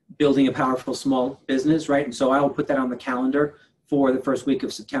in Building a Powerful Small Business, right? And so I will put that on the calendar for the first week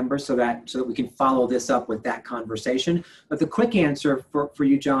of September so that we can follow this up with that conversation. But the quick answer for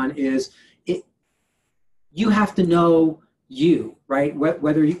you, John, is you have to know you, right?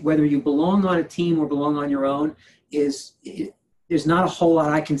 Whether you belong on a team or belong on your own there's not a whole lot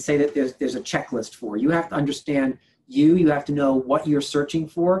I can say that there's a checklist for. You have to understand you have to know what you're searching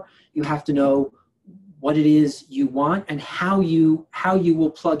for. You have to know what it is you want and how you will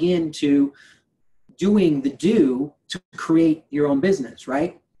plug into doing the to create your own business,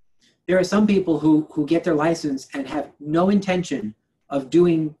 right? There are some people who get their license and have no intention of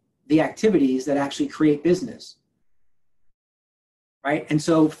doing the activities that actually create business, right? And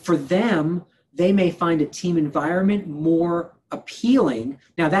so for them, they may find a team environment more appealing.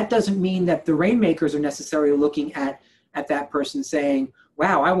 Now, that doesn't mean that the Rainmakers are necessarily looking at that person saying,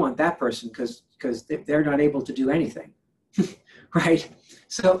 wow, I want that person because they're not able to do anything, right?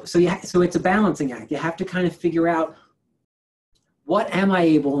 So it's a balancing act. You have to kind of figure out, what am I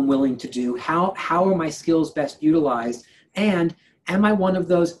able and willing to do? How are my skills best utilized? And am I one of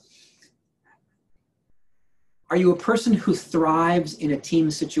those? Are you a person who thrives in a team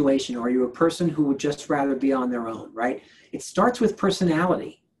situation, or are you a person who would just rather be on their own, right? It starts with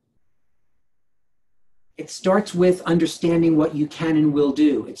personality. It starts with understanding what you can and will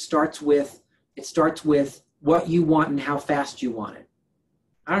do. It starts with what you want and how fast you want it.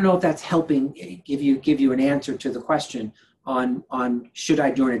 I don't know if that's helping give you an answer to the question on should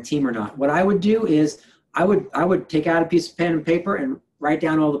I join a team or not. What I would do is I would take out a piece of pen and paper and write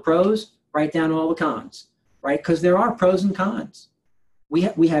down all the pros, write down all the cons, right? Because there are pros and cons. We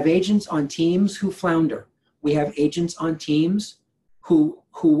have agents on teams who flounder. We have agents on teams who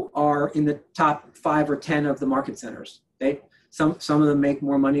are in the top 5 or 10 of the market centers. Some of them make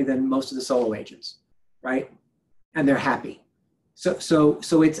more money than most of the solo agents, right? And they're happy. So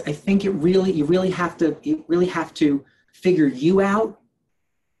it's, I think you really have to figure you out.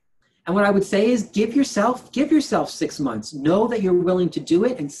 And what I would say is give yourself 6 months. Know that you're willing to do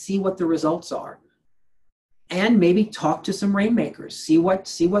it and see what the results are. And maybe talk to some Rainmakers. See what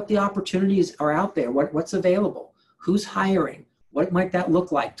the opportunities are out there. What's available? Who's hiring? What might that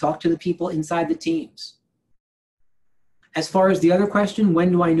look like? Talk to the people inside the teams. As far as the other question,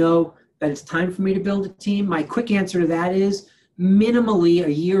 when do I know that it's time for me to build a team? My quick answer to that is minimally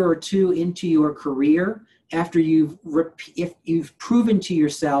a year or two into your career, after if you've proven to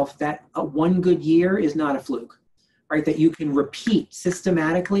yourself that one good year is not a fluke, right? That you can repeat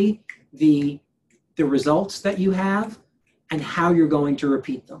systematically the results that you have and how you're going to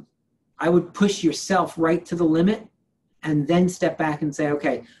repeat them. I would push yourself right to the limit and then step back and say,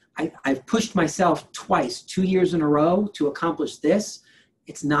 okay, I've pushed myself twice, 2 years in a row to accomplish this.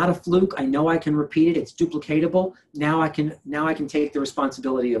 It's not a fluke. I know I can repeat it. It's duplicatable. Now I can take the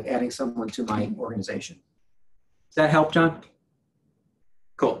responsibility of adding someone to my organization. Does that help, John?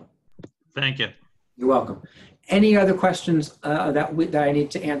 Cool. Thank you. You're welcome. Any other questions that I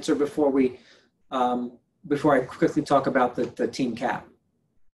need to answer before I quickly talk about the team cap?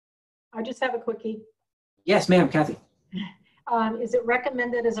 I just have a quickie. Yes, ma'am, Kathy. Is it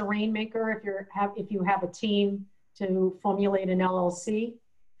recommended as a rainmaker if you have a team to formulate an LLC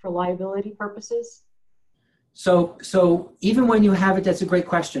for liability purposes? So even when you have it, that's a great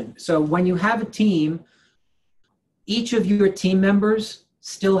question. So when you have a team, each of your team members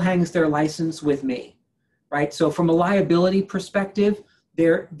still hangs their license with me, right? So from a liability perspective,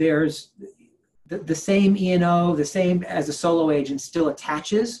 there's the same E&O, the same as a solo agent still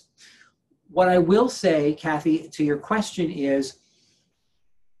attaches. What I will say, Kathy, to your question is,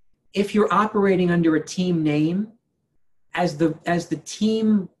 if you're operating under a team name, as the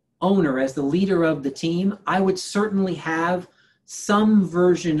team owner, as the leader of the team, I would certainly have some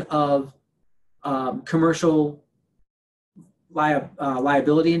version of commercial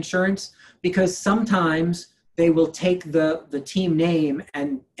liability insurance, because sometimes they will take the team name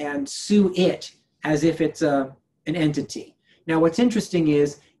and sue it as if it's an entity. Now, what's interesting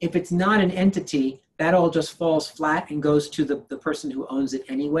is, if it's not an entity, that all just falls flat and goes to the person who owns it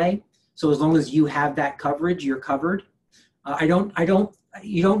anyway. So as long as you have that coverage, you're covered. You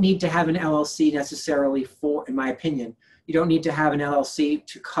don't need to have an LLC necessarily in my opinion, you don't need to have an LLC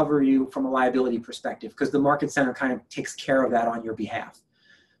to cover you from a liability perspective, because the Market Center kind of takes care of that on your behalf.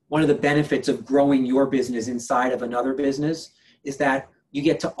 One of the benefits of growing your business inside of another business is that you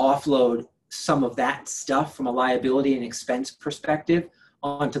get to offload some of that stuff from a liability and expense perspective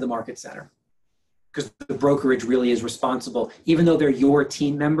onto the Market Center, because the brokerage really is responsible, even though they're your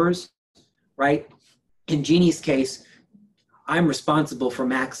team members, right? In Jeannie's case, I'm responsible for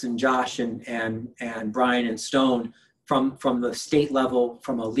Max and Josh and Brian and Stone from the state level,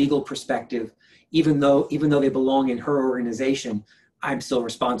 from a legal perspective. Even though they belong in her organization, I'm still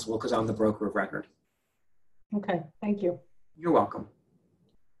responsible because I'm the broker of record. Okay, thank you. You're welcome.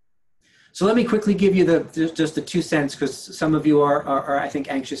 So let me quickly give you just the 2 cents, because some of you are I think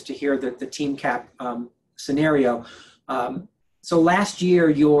anxious to hear the team cap scenario. So last year,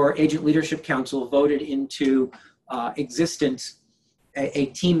 your Agent Leadership Council voted into existence a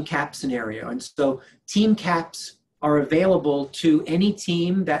team cap scenario, and so team caps are available to any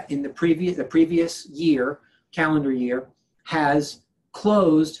team that in the previous year, calendar year, has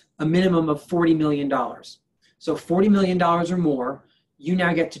closed a minimum of $40 million. So $40 million or more. You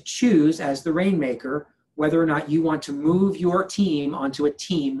now get to choose as the rainmaker whether or not you want to move your team onto a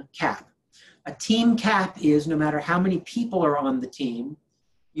team cap. A team cap is, no matter how many people are on the team,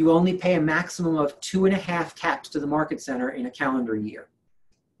 you only pay a maximum of 2.5 caps to the Market Center in a calendar year,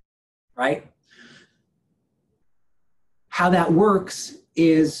 right? How that works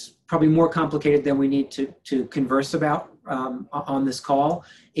is probably more complicated than we need to converse about on this call.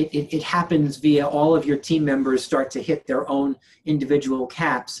 It happens via all of your team members start to hit their own individual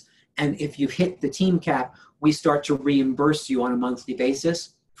caps. And if you hit the team cap, we start to reimburse you on a monthly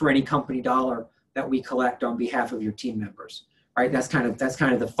basis for any company dollar that we collect on behalf of your team members, right? That's kind of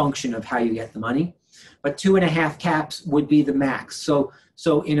the function of how you get the money. But 2.5 caps would be the max. So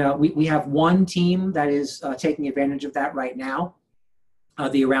we have one team that is taking advantage of that right now.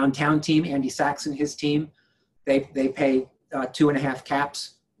 The Around Town team, Andy Sachs and his team, they pay 2.5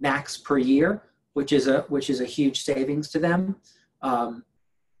 caps max per year, which is a huge savings to them.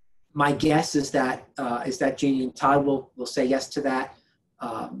 My guess is that Jeannie and Todd will say yes to that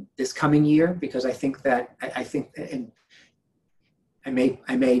this coming year, because I think and I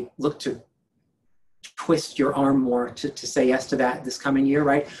may look to twist your arm more to say yes to that this coming year,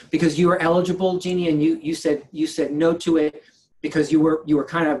 right? Because you are eligible, Jeannie, and you said no to it because you were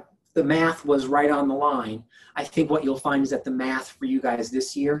kind of, the math was right on the line. I think what you'll find is that the math for you guys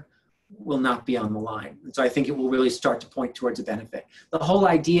this year will not be on the line. And so I think it will really start to point towards a benefit. The whole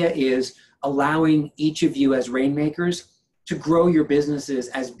idea is allowing each of you as rainmakers to grow your businesses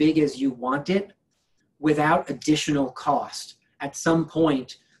as big as you want it without additional cost. At some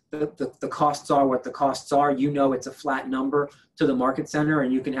point, the costs are what the costs are. You know it's a flat number to the market center,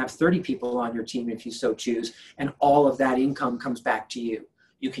 and you can have 30 people on your team if you so choose, and all of that income comes back to you.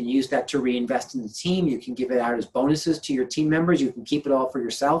 You can use that to reinvest in the team. You can give it out as bonuses to your team members. You can keep it all for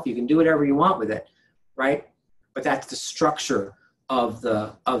yourself. You can do whatever you want with it, right? But that's the structure of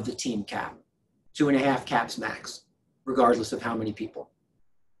the team cap. 2.5 caps max, regardless of how many people.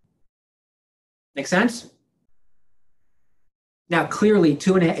 Make sense? Now, clearly,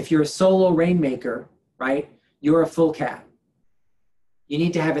 2.5, if you're a solo rainmaker, right, you're a full cap. You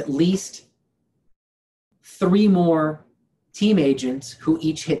need to have at least 3 more team agents who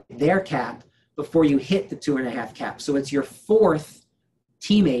each hit their cap before you hit the 2.5 cap. So it's your 4th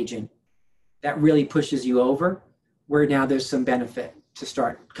team agent that really pushes you over, where now there's some benefit to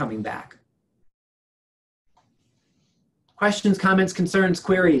start coming back. Questions, comments, concerns,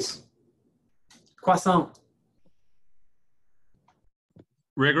 queries? Croissant.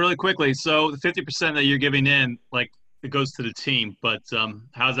 Rick, really quickly, so the 50% that you're giving in, like, it goes to the team, but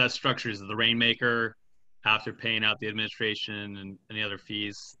how's that structured? Is the rainmaker, after paying out the administration and any other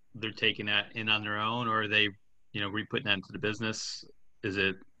fees, they're taking that in on their own, or are they, re-putting that into the business? Is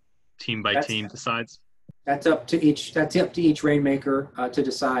it team by team decides? That's up to each rainmaker to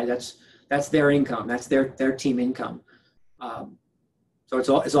decide. That's their income. That's their team income. So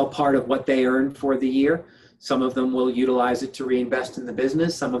it's all part of what they earn for the year. Some of them will utilize it to reinvest in the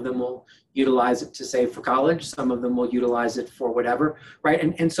business. Some of them will utilize it to save for college. Some of them will utilize it for whatever, right?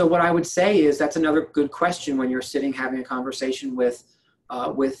 And so what I would say is that's another good question when you're sitting having a conversation with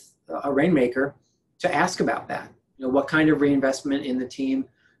a rainmaker to ask about that. What kind of reinvestment in the team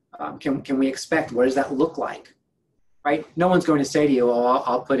can we expect? What does that look like, right? No one's going to say to you, "Oh,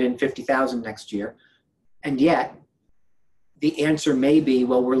 I'll put in 50,000 next year," and yet the answer may be,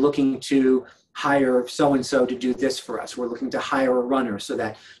 "Well, we're looking to hire so-and-so to do this for us. We're looking to hire a runner so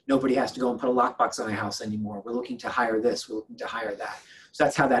that nobody has to go and put a lockbox on a house anymore. We're looking to hire this. We're looking to hire that." So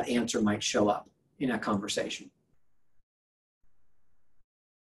that's how that answer might show up in that conversation.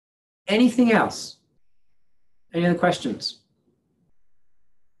 Anything else? Any other questions?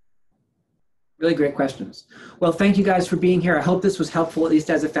 Really great questions. Well, thank you guys for being here. I hope this was helpful, at least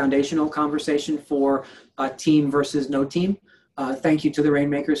as a foundational conversation for team versus no team. Thank you to the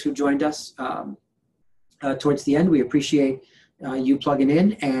Rainmakers who joined us towards the end. We appreciate you plugging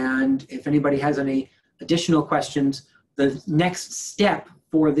in. And if anybody has any additional questions, the next step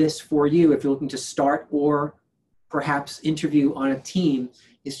for this for you, if you're looking to start or perhaps interview on a team,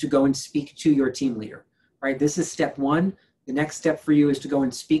 is to go and speak to your team leader, right? This is step 1. The next step for you is to go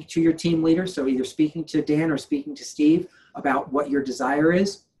and speak to your team leader. So either speaking to Dan or speaking to Steve about what your desire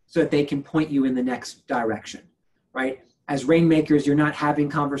is so that they can point you in the next direction, right? As rainmakers, you're not having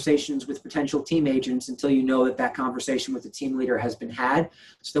conversations with potential team agents until you know that that conversation with the team leader has been had,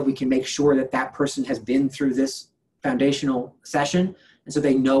 so that we can make sure that that person has been through this foundational session, and so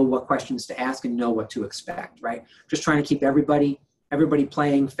they know what questions to ask and know what to expect, right? Just trying to keep everybody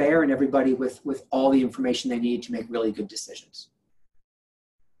playing fair and everybody with all the information they need to make really good decisions.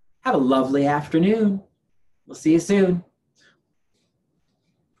 Have a lovely afternoon. We'll see you soon.